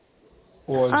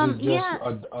 Or is it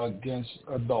just against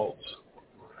adults?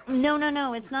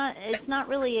 No. It's not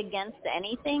really against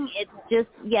anything. It's just,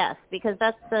 yes, because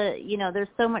that's there's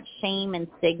so much shame and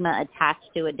stigma attached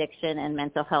to addiction and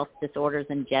mental health disorders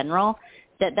in general.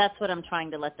 That's what I'm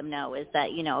trying to let them know, is that,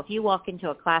 if you walk into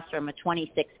a classroom of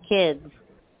 26 kids,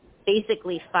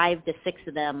 basically 5 to 6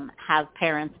 of them have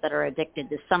parents that are addicted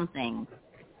to something.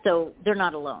 So they're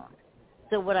not alone.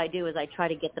 So what I do is I try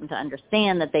to get them to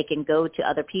understand that they can go to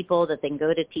other people, that they can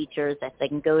go to teachers, that they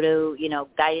can go to,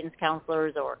 guidance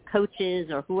counselors or coaches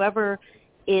or whoever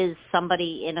is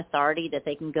somebody in authority, that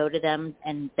they can go to them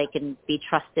and they can be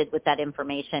trusted with that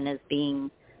information as being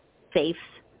safe.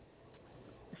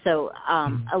 So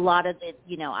a lot of it,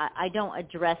 I don't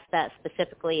address that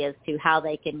specifically as to how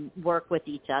they can work with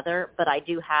each other, but I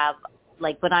do have,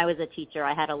 like when I was a teacher,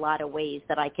 I had a lot of ways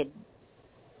that I could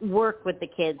work with the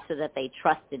kids so that they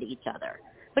trusted each other.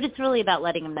 But it's really about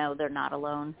letting them know they're not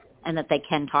alone, and that they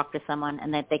can talk to someone,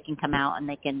 and that they can come out and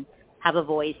they can have a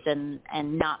voice and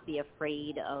not be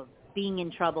afraid of being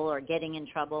in trouble or getting in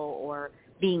trouble or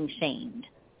being shamed.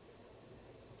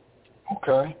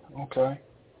 Okay.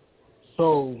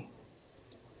 So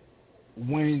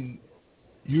when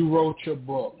you wrote your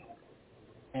book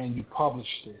and you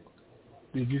published it,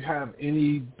 did you have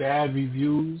any bad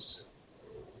reviews?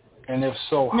 And if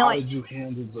so, how did you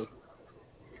handle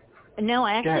the... No,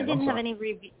 I actually didn't have any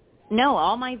reviews. No,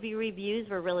 all my reviews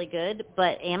were really good,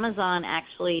 but Amazon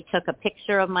actually took a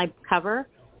picture of my cover,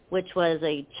 which was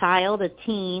a child, a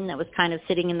teen that was kind of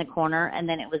sitting in the corner, and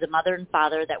then it was a mother and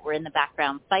father that were in the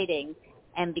background fighting.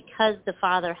 And because the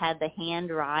father had the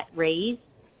hand raised,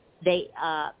 they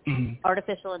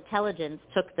artificial intelligence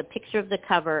took the picture of the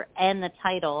cover and the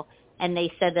title, and they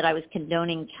said that I was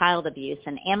condoning child abuse,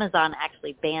 and Amazon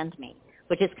actually banned me,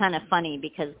 which is kind of funny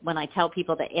because when I tell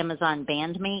people that Amazon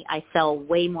banned me, I sell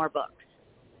way more books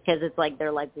because it's like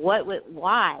they're like, what,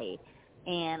 why?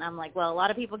 And I'm like, well, a lot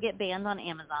of people get banned on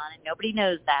Amazon, and nobody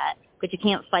knows that, but you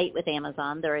can't fight with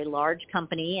Amazon. They're a large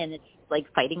company, and it's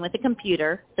like fighting with a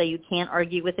computer, so you can't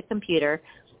argue with a computer.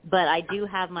 But I do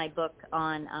have my book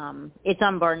on, it's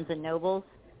on Barnes & Nobles,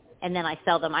 and then I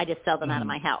sell them. I just sell them out of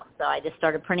my house. So I just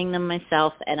started printing them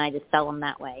myself, and I just sell them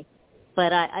that way.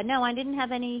 But I didn't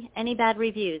have any bad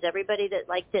reviews. Everybody that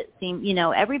liked it seemed,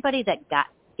 everybody that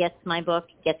gets my book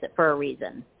gets it for a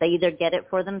reason. They either get it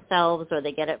for themselves or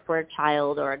they get it for a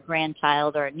child or a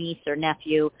grandchild or a niece or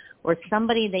nephew or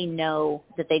somebody they know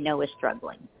that they know is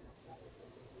struggling.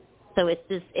 So it's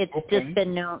just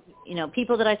been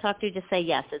people that I talk to just say,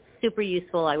 yes, it's super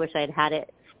useful. I wish I had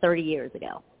it 30 years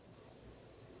ago.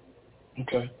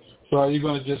 Okay. So are you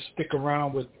going to just stick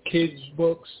around with kids'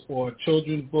 books or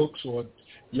children's books or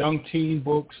young teen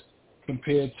books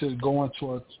compared to going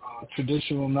to a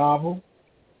traditional novel?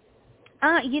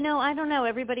 I don't know.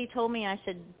 Everybody told me I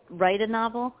should write a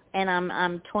novel, and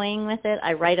I'm toying with it.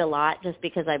 I write a lot just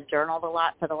because I've journaled a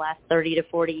lot for the last 30 to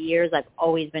 40 years. I've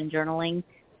always been journaling.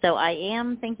 So I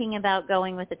am thinking about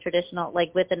going with a traditional,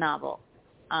 like with a novel.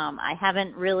 I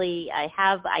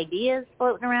have ideas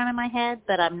floating around in my head,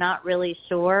 but I'm not really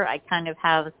sure. I kind of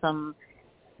have some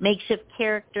makeshift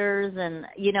characters and,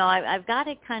 I've got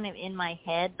it kind of in my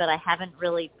head, but I haven't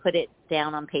really put it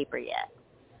down on paper yet.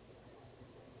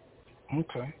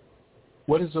 Okay.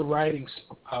 What is a writing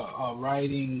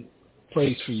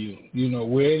place for you?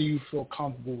 Where do you feel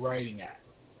comfortable writing at?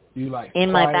 Do you like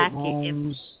in quiet my back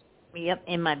rooms? Yep,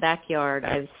 in my backyard.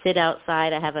 I sit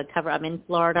outside. I'm in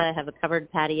Florida. I have a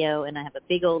covered patio, and I have a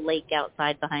big old lake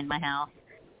outside behind my house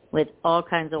with all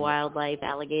kinds of wildlife,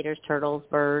 alligators, turtles,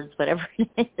 birds, whatever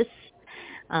it is.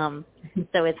 So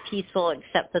it's peaceful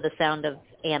except for the sound of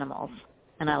animals,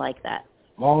 and I like that.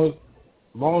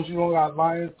 As long as you don't got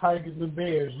lions, tigers, and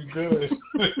bears, you're good.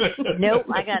 Nope,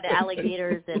 I got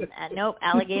alligators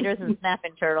and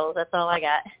snapping turtles. That's all I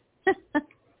got.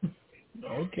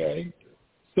 Okay.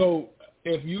 So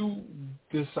if you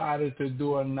decided to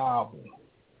do a novel,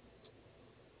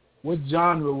 what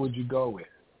genre would you go with?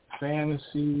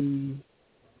 Fantasy,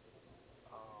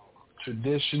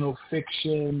 traditional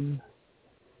fiction,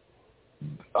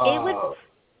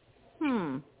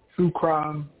 true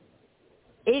crime?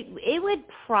 It would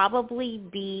probably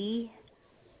be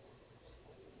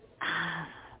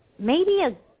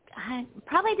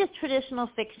probably just traditional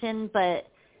fiction, but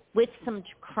with some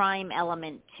crime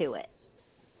element to it.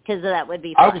 Because that would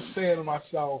be fun. I was saying to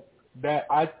myself that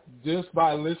just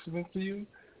by listening to you,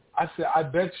 I said, I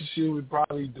bet you she would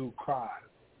probably do crime.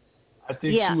 I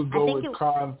think she would go with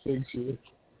crime fiction.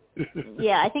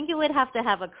 Yeah, I think it would have to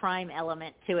have a crime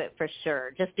element to it for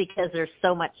sure, just because there's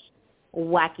so much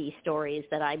wacky stories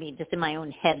that just in my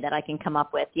own head that I can come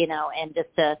up with, and just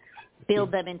to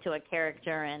build them into a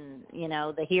character and,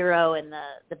 the hero and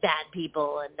the bad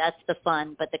people, and that's the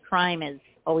fun. But the crime has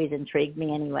always intrigued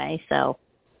me anyway, so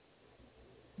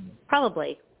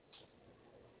probably.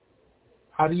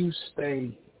 How do you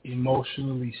stay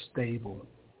emotionally stable?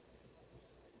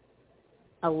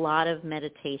 A lot of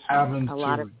meditation.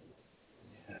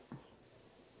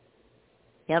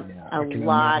 Yep.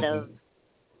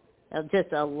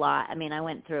 Just a lot. I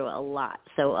went through a lot.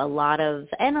 So a lot of,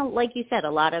 and like you said, a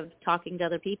lot of talking to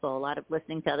other people, a lot of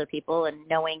listening to other people and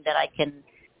knowing that I can,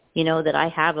 that I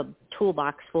have a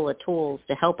toolbox full of tools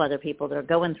to help other people that are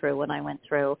going through what I went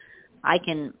through. I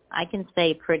can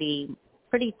stay pretty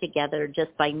together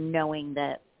just by knowing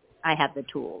that I have the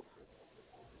tools.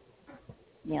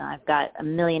 I've got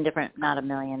not a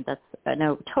million, that's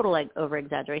total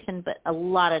over-exaggeration, but a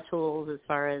lot of tools as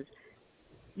far as,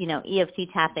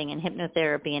 EFT tapping and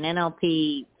hypnotherapy and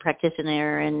NLP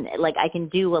practitioner. And I can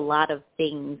do a lot of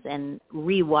things and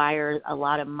rewire a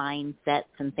lot of mindsets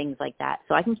and things like that.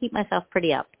 So I can keep myself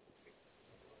pretty up.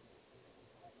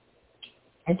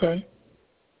 Okay.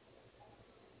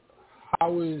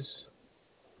 How is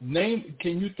Can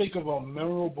you think of a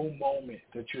memorable moment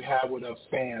that you had with a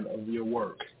fan of your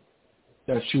work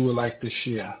that you would like to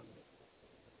share?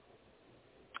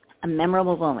 A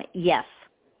memorable moment. Yes.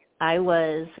 I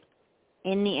was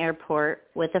in the airport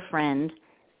with a friend,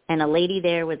 and a lady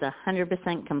there was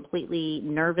 100% completely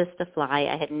nervous to fly.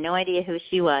 I had no idea who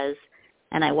she was,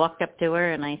 and I walked up to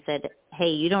her and I said, hey,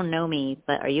 you don't know me,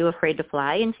 but are you afraid to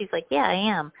fly? And she's like, yeah, I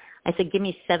am. I said, give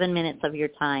me 7 minutes of your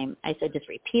time. I said, just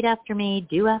repeat after me,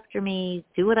 do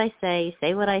what I say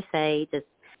what I say, just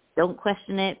don't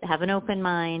question it, have an open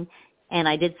mind. And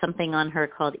I did something on her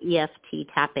called EFT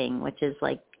tapping, which is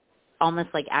like almost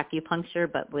like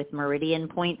acupuncture, but with meridian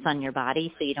points on your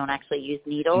body, so you don't actually use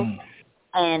needles.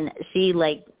 And she,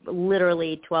 like,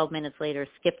 literally 12 minutes later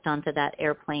skipped onto that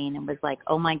airplane and was like,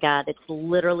 oh, my God, it's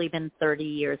literally been 30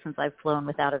 years since I've flown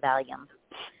without a Valium.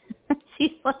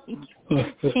 She's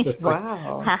like,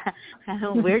 wow.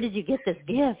 Where did you get this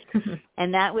gift?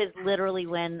 And that was literally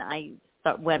when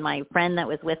my friend that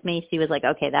was with me, she was like,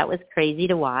 okay, that was crazy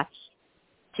to watch.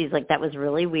 She's like, that was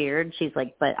really weird. She's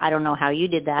like, but I don't know how you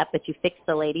did that, but you fixed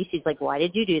the lady. She's like, why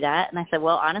did you do that? And I said,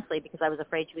 well, honestly, because I was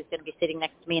afraid she was going to be sitting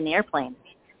next to me in the airplane.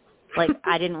 Like,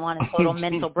 I didn't want a total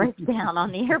mental breakdown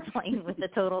on the airplane with a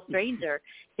total stranger,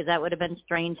 because that would have been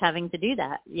strange having to do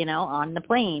that, on the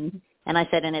plane. And I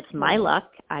said, and it's my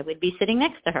luck, I would be sitting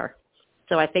next to her.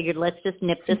 So I figured, let's just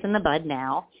nip this in the bud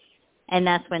now. And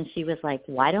that's when she was like,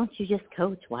 why don't you just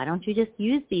coach? Why don't you just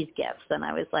use these gifts? And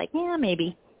I was like, yeah,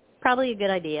 maybe. Probably a good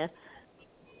idea.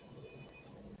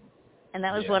 And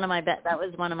that was one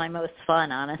of my most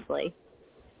fun, honestly.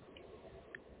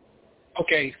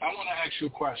 Okay, I want to ask you a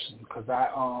question because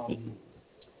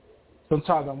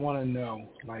sometimes I want to know,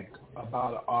 like,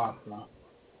 about an author.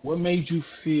 What made you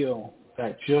feel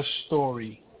that your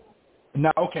story?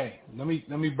 Now, okay, let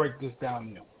me break this down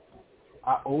to you.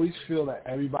 I always feel that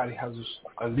everybody has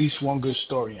at least one good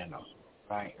story in them,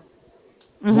 right?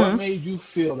 Mm-hmm. What made you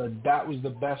feel that was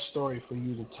the best story for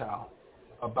you to tell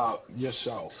about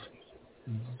yourself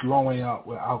growing up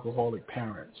with alcoholic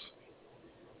parents?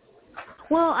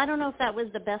 Well, I don't know if that was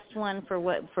the best one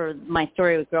for my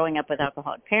story with growing up with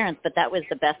alcoholic parents, but that was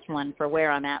the best one for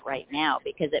where I'm at right now,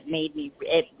 because it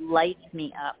lights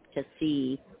me up to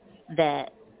see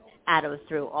that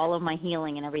through all of my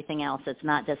healing and everything else, it's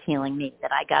not just healing me,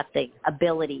 that I got the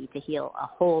ability to heal a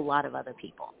whole lot of other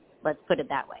people. Let's put it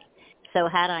that way. So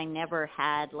had I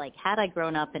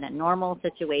grown up in a normal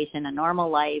situation, a normal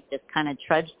life, just kind of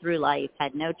trudged through life,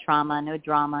 had no trauma, no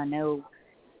drama, no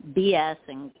BS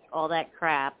and all that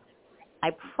crap,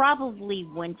 I probably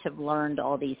wouldn't have learned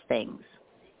all these things.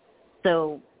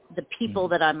 So the people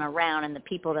that I'm around and the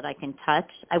people that I can touch,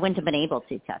 I wouldn't have been able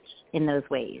to touch in those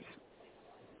ways,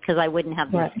 because I wouldn't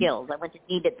have those skills. I wouldn't have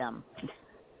needed them.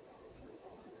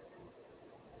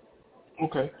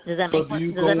 Okay. Does that make a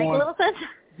little sense?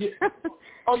 Yeah.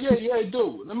 Oh, yeah, I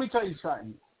do. Let me tell you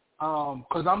something.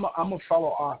 Because I'm a fellow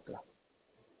author.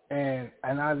 And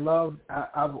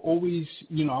I've always,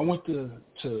 I went to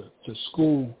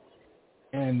school,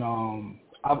 and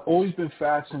I've always been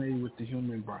fascinated with the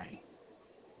human brain.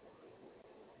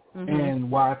 Mm-hmm. And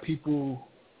why people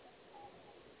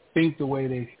think the way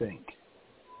they think.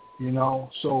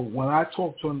 So when I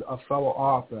talk to a fellow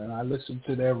author and I listen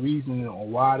to their reasoning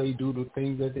on why they do the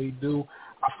things that they do,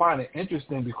 I find it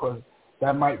interesting, because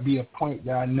that might be a point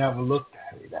that I never looked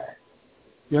at it at.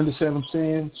 You understand what I'm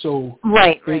saying? So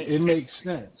it makes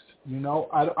sense.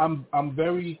 I'm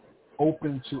very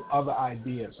open to other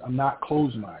ideas. I'm not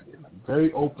closed-minded. I'm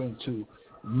very open to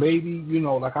maybe,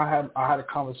 like I had a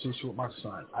conversation with my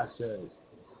son. I said,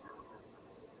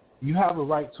 you have a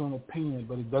right to an opinion,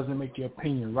 but it doesn't make your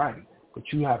opinion right. But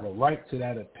you have a right to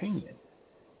that opinion.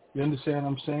 You understand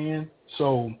what I'm saying?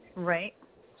 So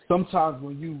sometimes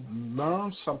when you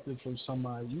learn something from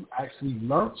somebody, you actually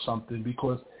learned something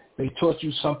because they taught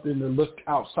you something to look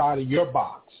outside of your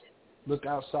box, look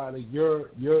outside of your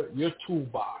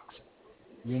toolbox,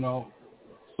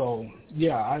 So,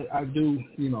 yeah, I do,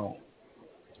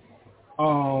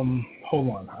 hold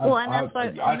on.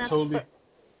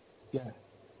 Yeah.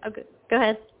 Okay, go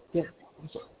ahead. Yeah.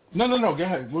 No, go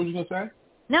ahead. What were you going to say?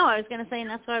 No, I was going to say, and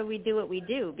that's why we do what we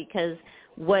do, because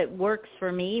what works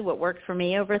for me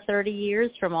over 30 years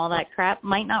from all that crap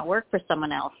might not work for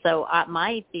someone else. So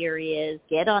my theory is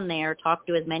get on there, talk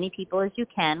to as many people as you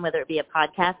can, whether it be a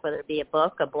podcast, whether it be a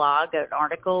book, a blog, an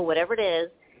article, whatever it is,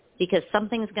 because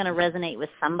something's going to resonate with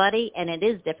somebody, and it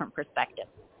is different perspective.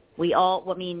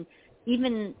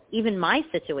 Even my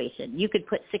situation, you could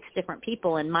put 6 different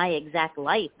people in my exact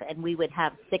life, and we would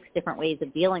have 6 different ways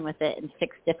of dealing with it and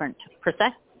 6 different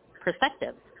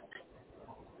perspectives.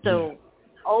 So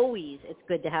always it's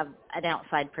good to have an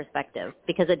outside perspective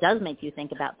because it does make you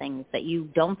think about things that you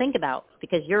don't think about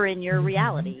because you're in your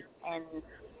reality and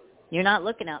you're not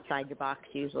looking outside your box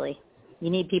usually. You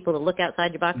need people to look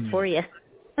outside your box for you.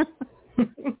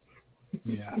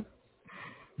 Yeah.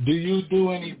 Do you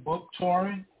do any book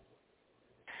touring?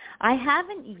 I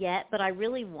haven't yet, but I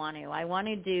really want to. I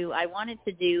wanted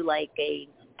to do like a,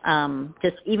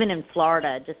 just even in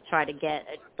Florida, just try to get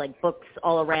like books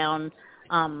all around.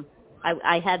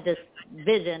 I had this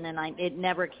vision and it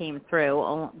never came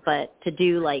through, but to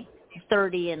do like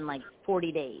 30 in like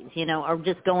 40 days, you know, or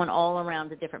just going all around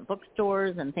to different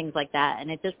bookstores and things like that. And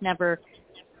it just never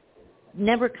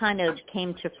kind of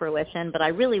came to fruition, but I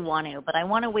really want to. But I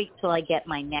want to wait till I get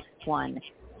my next one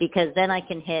because then I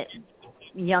can hit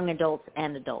young adults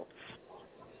and adults.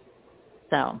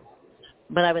 So,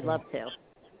 but I would love to.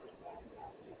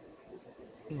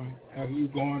 Right. Have you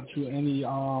gone to any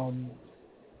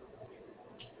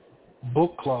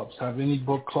book clubs? Have any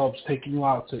book clubs taken you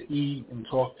out to eat and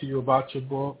talk to you about your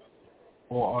book?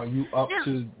 Or are you up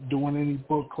to doing any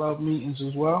book club meetings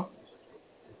as well?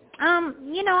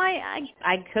 You know,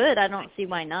 I could. I don't see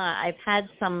why not. I've had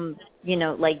some, you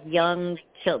know, like young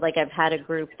children. Like I've had a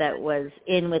group that was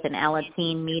in with an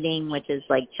Alateen meeting, which is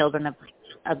like children of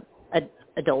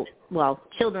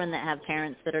children that have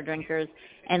parents that are drinkers,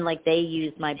 and like they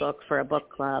used my book for a book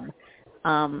club.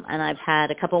 And I've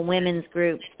had a couple women's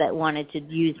groups that wanted to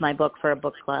use my book for a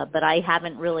book club, but I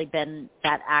haven't really been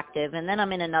that active. And then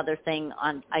I'm in another thing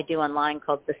I do online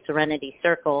called the Serenity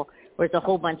Circle, where it's a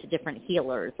whole bunch of different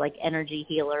healers, like energy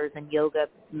healers and yoga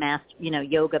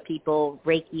people,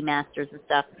 Reiki masters and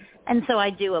stuff. And so I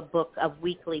do a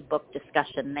weekly book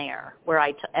discussion there, where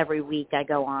every week I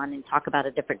go on and talk about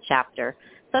a different chapter.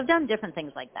 So I've done different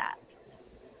things like that.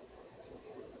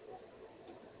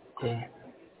 Okay.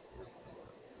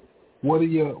 What are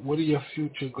your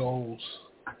future goals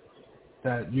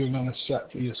that you're going to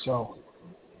set for yourself?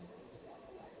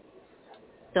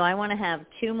 So I want to have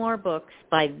 2 more books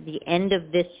by the end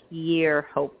of this year,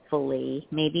 hopefully.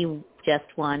 Maybe just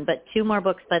 1, but 2 more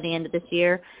books by the end of this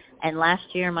year. And last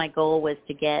year my goal was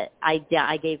to get, I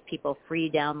gave people free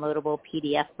downloadable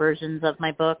PDF versions of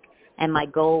my book, and my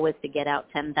goal was to get out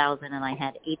 10,000, and I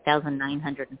had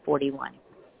 8,941.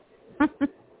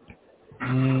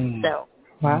 So,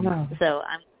 wow. So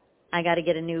I got to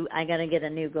get a new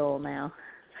goal now.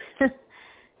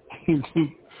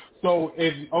 So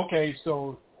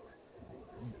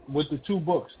with the 2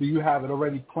 books, do you have it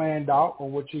already planned out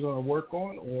on what you're going to work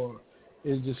on, or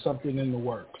is this something in the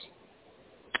works?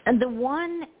 And the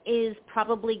one is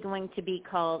probably going to be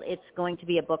it's going to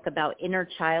be a book about inner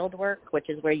child work, which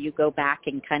is where you go back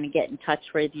and kind of get in touch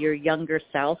with your younger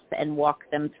self and walk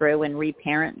them through and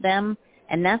reparent them.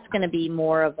 And that's going to be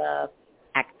more of a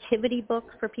activity book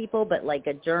for people, but like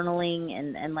a journaling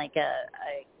and like a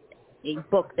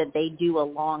book that they do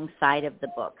alongside of the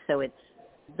book. So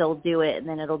they'll do it and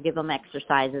then it'll give them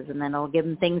exercises and then it'll give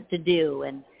them things to do.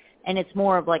 And it's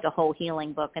more of like a whole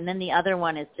healing book. And then the other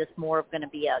one is just more of going to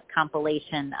be a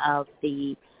compilation of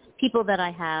the people that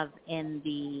I have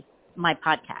in my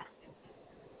podcast,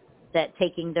 that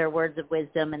taking their words of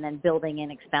wisdom and then building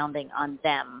and expounding on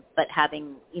them, but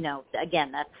having, you know,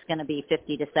 again, that's going to be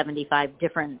 50 to 75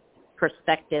 different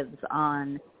perspectives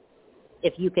on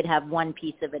if you could have one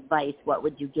piece of advice, what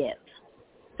would you give?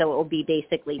 So it will be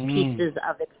basically pieces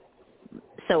of it.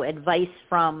 So advice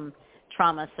from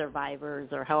trauma survivors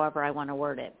or however I want to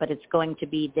word it, but it's going to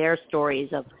be their stories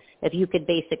of if you could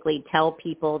basically tell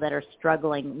people that are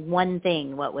struggling one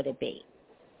thing, what would it be?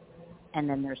 And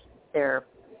then there's their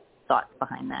thoughts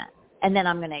behind that. And then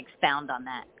I'm going to expound on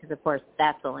that because, of course,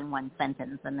 that's only one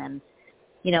sentence. And then,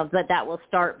 you know, but that will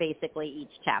start basically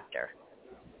each chapter.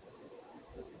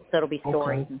 So it'll be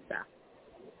stories and stuff.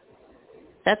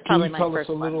 That's probably my first one. Can you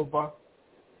tell us a little about...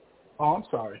 Oh, I'm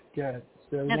sorry. Go ahead.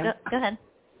 No, go ahead.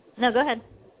 No, go ahead.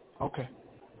 Okay.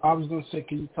 I was going to say,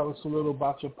 can you tell us a little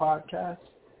about your podcast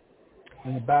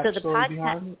and the backstory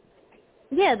behind it?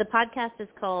 Yeah, the podcast is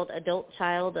called Adult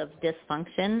Child of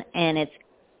Dysfunction, and it's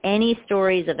any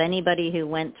stories of anybody who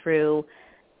went through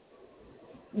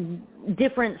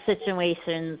different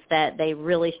situations that they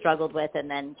really struggled with and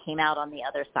then came out on the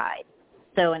other side.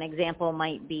 So an example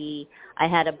might be, I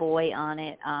had a boy on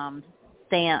it,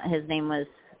 Sam, his name was,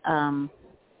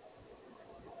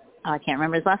 I can't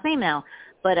remember his last name now,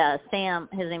 but Sam,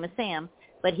 his name is Sam,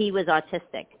 but he was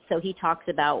autistic. So he talks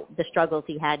about the struggles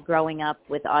he had growing up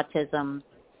with autism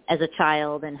as a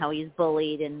child and how he's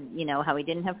bullied and, you know, how he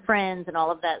didn't have friends and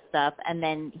all of that stuff. And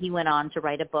then he went on to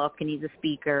write a book, and he's a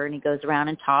speaker, and he goes around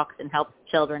and talks and helps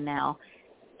children now.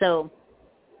 So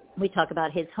we talk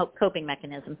about his coping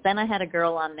mechanisms. Then I had a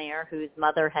girl on there whose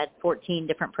mother had 14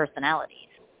 different personalities.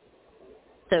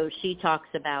 So she talks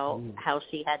about how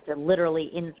she had to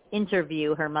literally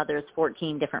interview her mother's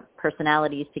 14 different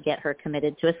personalities to get her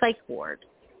committed to a psych ward,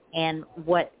 and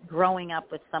what growing up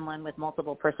with someone with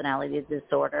multiple personality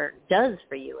disorder does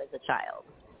for you as a child,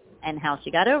 and how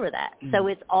she got over that. So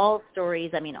it's all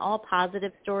stories, all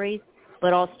positive stories,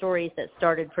 but all stories that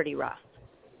started pretty rough.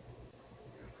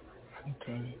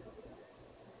 Okay.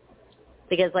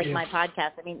 Because my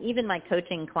podcast, even my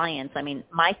coaching clients,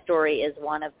 my story is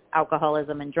one of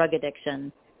alcoholism and drug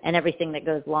addiction and everything that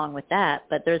goes along with that.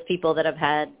 But there's people that have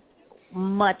had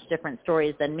much different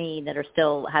stories than me that are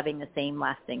still having the same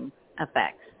lasting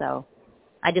effects. So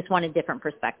I just wanted different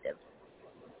perspectives.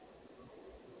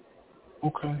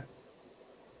 Okay.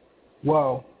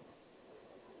 Well,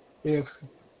 if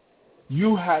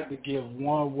you had to give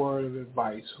one word of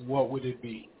advice, what would it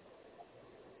be?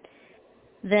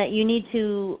 That you need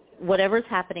to, whatever's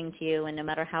happening to you, and no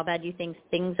matter how bad you think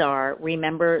things are,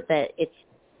 remember that it's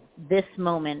this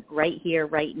moment right here,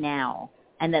 right now,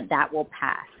 and that will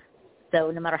pass. So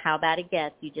no matter how bad it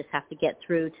gets, you just have to get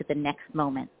through to the next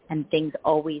moment, and things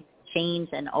always change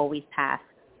and always pass.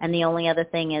 And the only other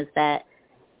thing is that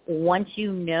once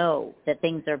you know that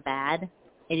things are bad,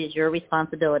 it is your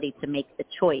responsibility to make the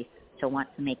choice to want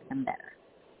to make them better.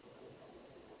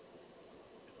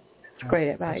 Great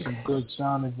advice. That's some good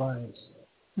sound advice.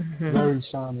 Mm-hmm. Very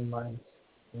sound advice,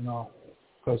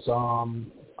 because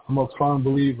I'm a firm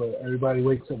believer everybody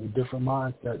wakes up with different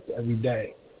mindsets every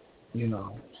day,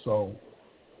 So,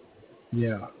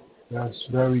 yeah, that's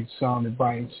very sound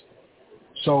advice.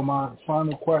 So my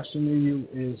final question to you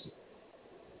is,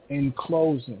 in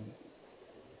closing,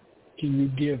 can you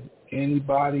give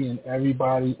anybody and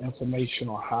everybody information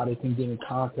on how they can get in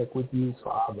contact with you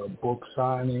for either book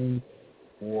signing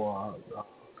or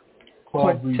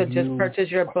club review, to just purchase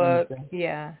your book? Anything?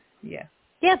 Yeah.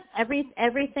 Yes,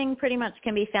 everything pretty much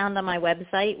can be found on my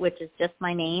website, which is just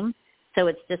my name. So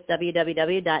it's just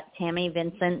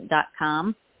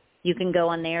www.tammyvincent.com. You can go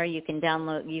on there. You can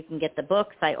download. You can get the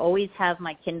books. I always have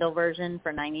my Kindle version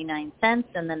for 99 cents,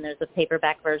 and then there's a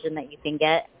paperback version that you can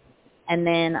get. And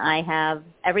then I have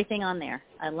everything on there.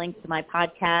 A link to my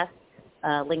podcast,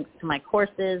 links to my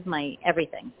courses, my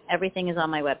everything. Everything is on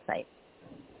my website.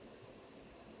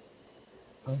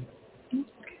 Okay,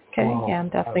 yeah, I'm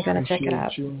definitely going to check it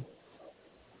out. You,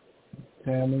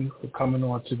 Tammy, for coming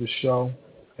on to the show.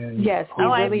 And yes, we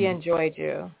really enjoyed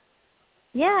you.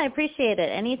 Yeah, I appreciate it.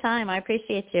 Anytime. I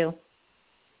appreciate you.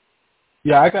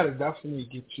 Yeah, I got to definitely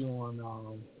get you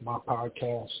on my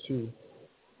podcast, too,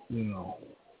 and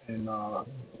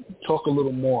talk a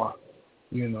little more,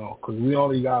 because we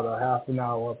only got a half an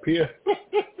hour up here.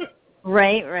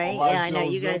 Right. Yeah, I know.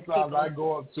 You guys sometimes I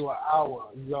go up to an hour,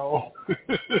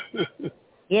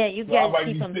 Yeah, you guys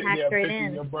keep them packed right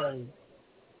in. Your brain.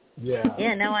 Yeah.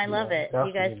 Yeah, no, I love it.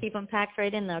 Definitely. You guys keep them packed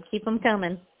right in, though. Keep them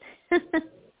coming.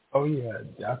 Oh, yeah,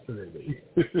 definitely.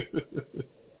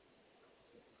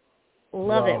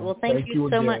 Love it. Well, thank you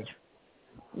so again. much.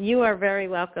 You are very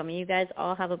welcome. You guys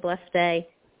all have a blessed day.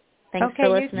 Thanks for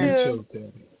listening. You too,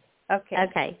 Tammy.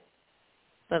 Okay.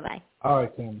 Bye-bye. All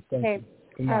right, Tammy. Thank you.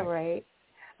 Good night. All right.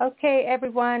 Okay,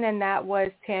 everyone, and that was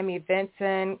Tammy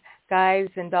Vincent. Guys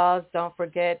and dolls, don't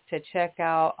forget to check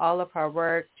out all of her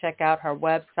work. Check out her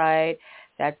website.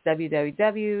 That's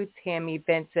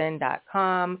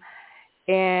www.tammyvincent.com.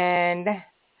 And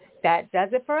that does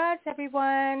it for us,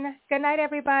 everyone. Good night,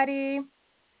 everybody.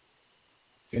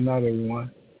 Good night,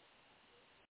 everyone.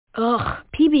 Ugh,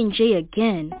 PB&J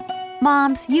again.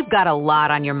 Moms, you've got a lot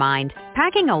on your mind.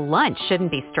 Packing a lunch shouldn't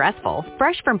be stressful.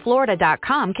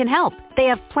 FreshFromFlorida.com can help. They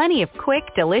have plenty of quick,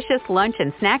 delicious lunch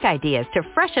and snack ideas to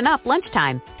freshen up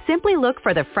lunchtime. Simply look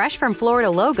for the Fresh from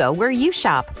Florida logo where you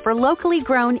shop for locally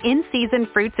grown, in-season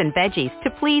fruits and veggies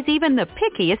to please even the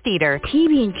pickiest eater.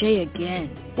 PB&J again.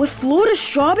 With Florida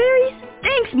strawberries?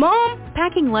 Thanks, Mom.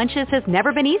 Packing lunches has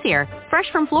never been easier.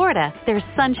 Fresh from Florida, there's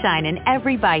sunshine in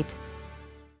every bite.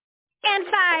 And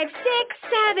 5, 6,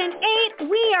 7, 8,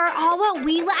 we are all what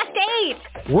we last ate.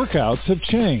 Workouts have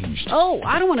changed. Oh,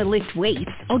 I don't want to lift weights.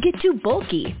 I'll get too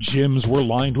bulky. Gyms were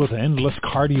lined with endless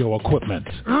cardio equipment.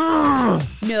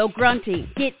 No grunting.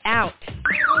 Get out.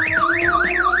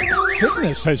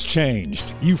 Fitness has changed.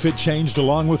 UFit changed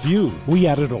along with you. We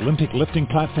added Olympic lifting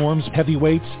platforms, heavy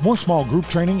weights, more small group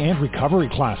training, and recovery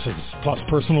classes, plus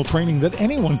personal training that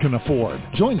anyone can afford.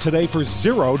 Join today for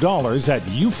 $0 at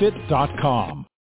ufit.com.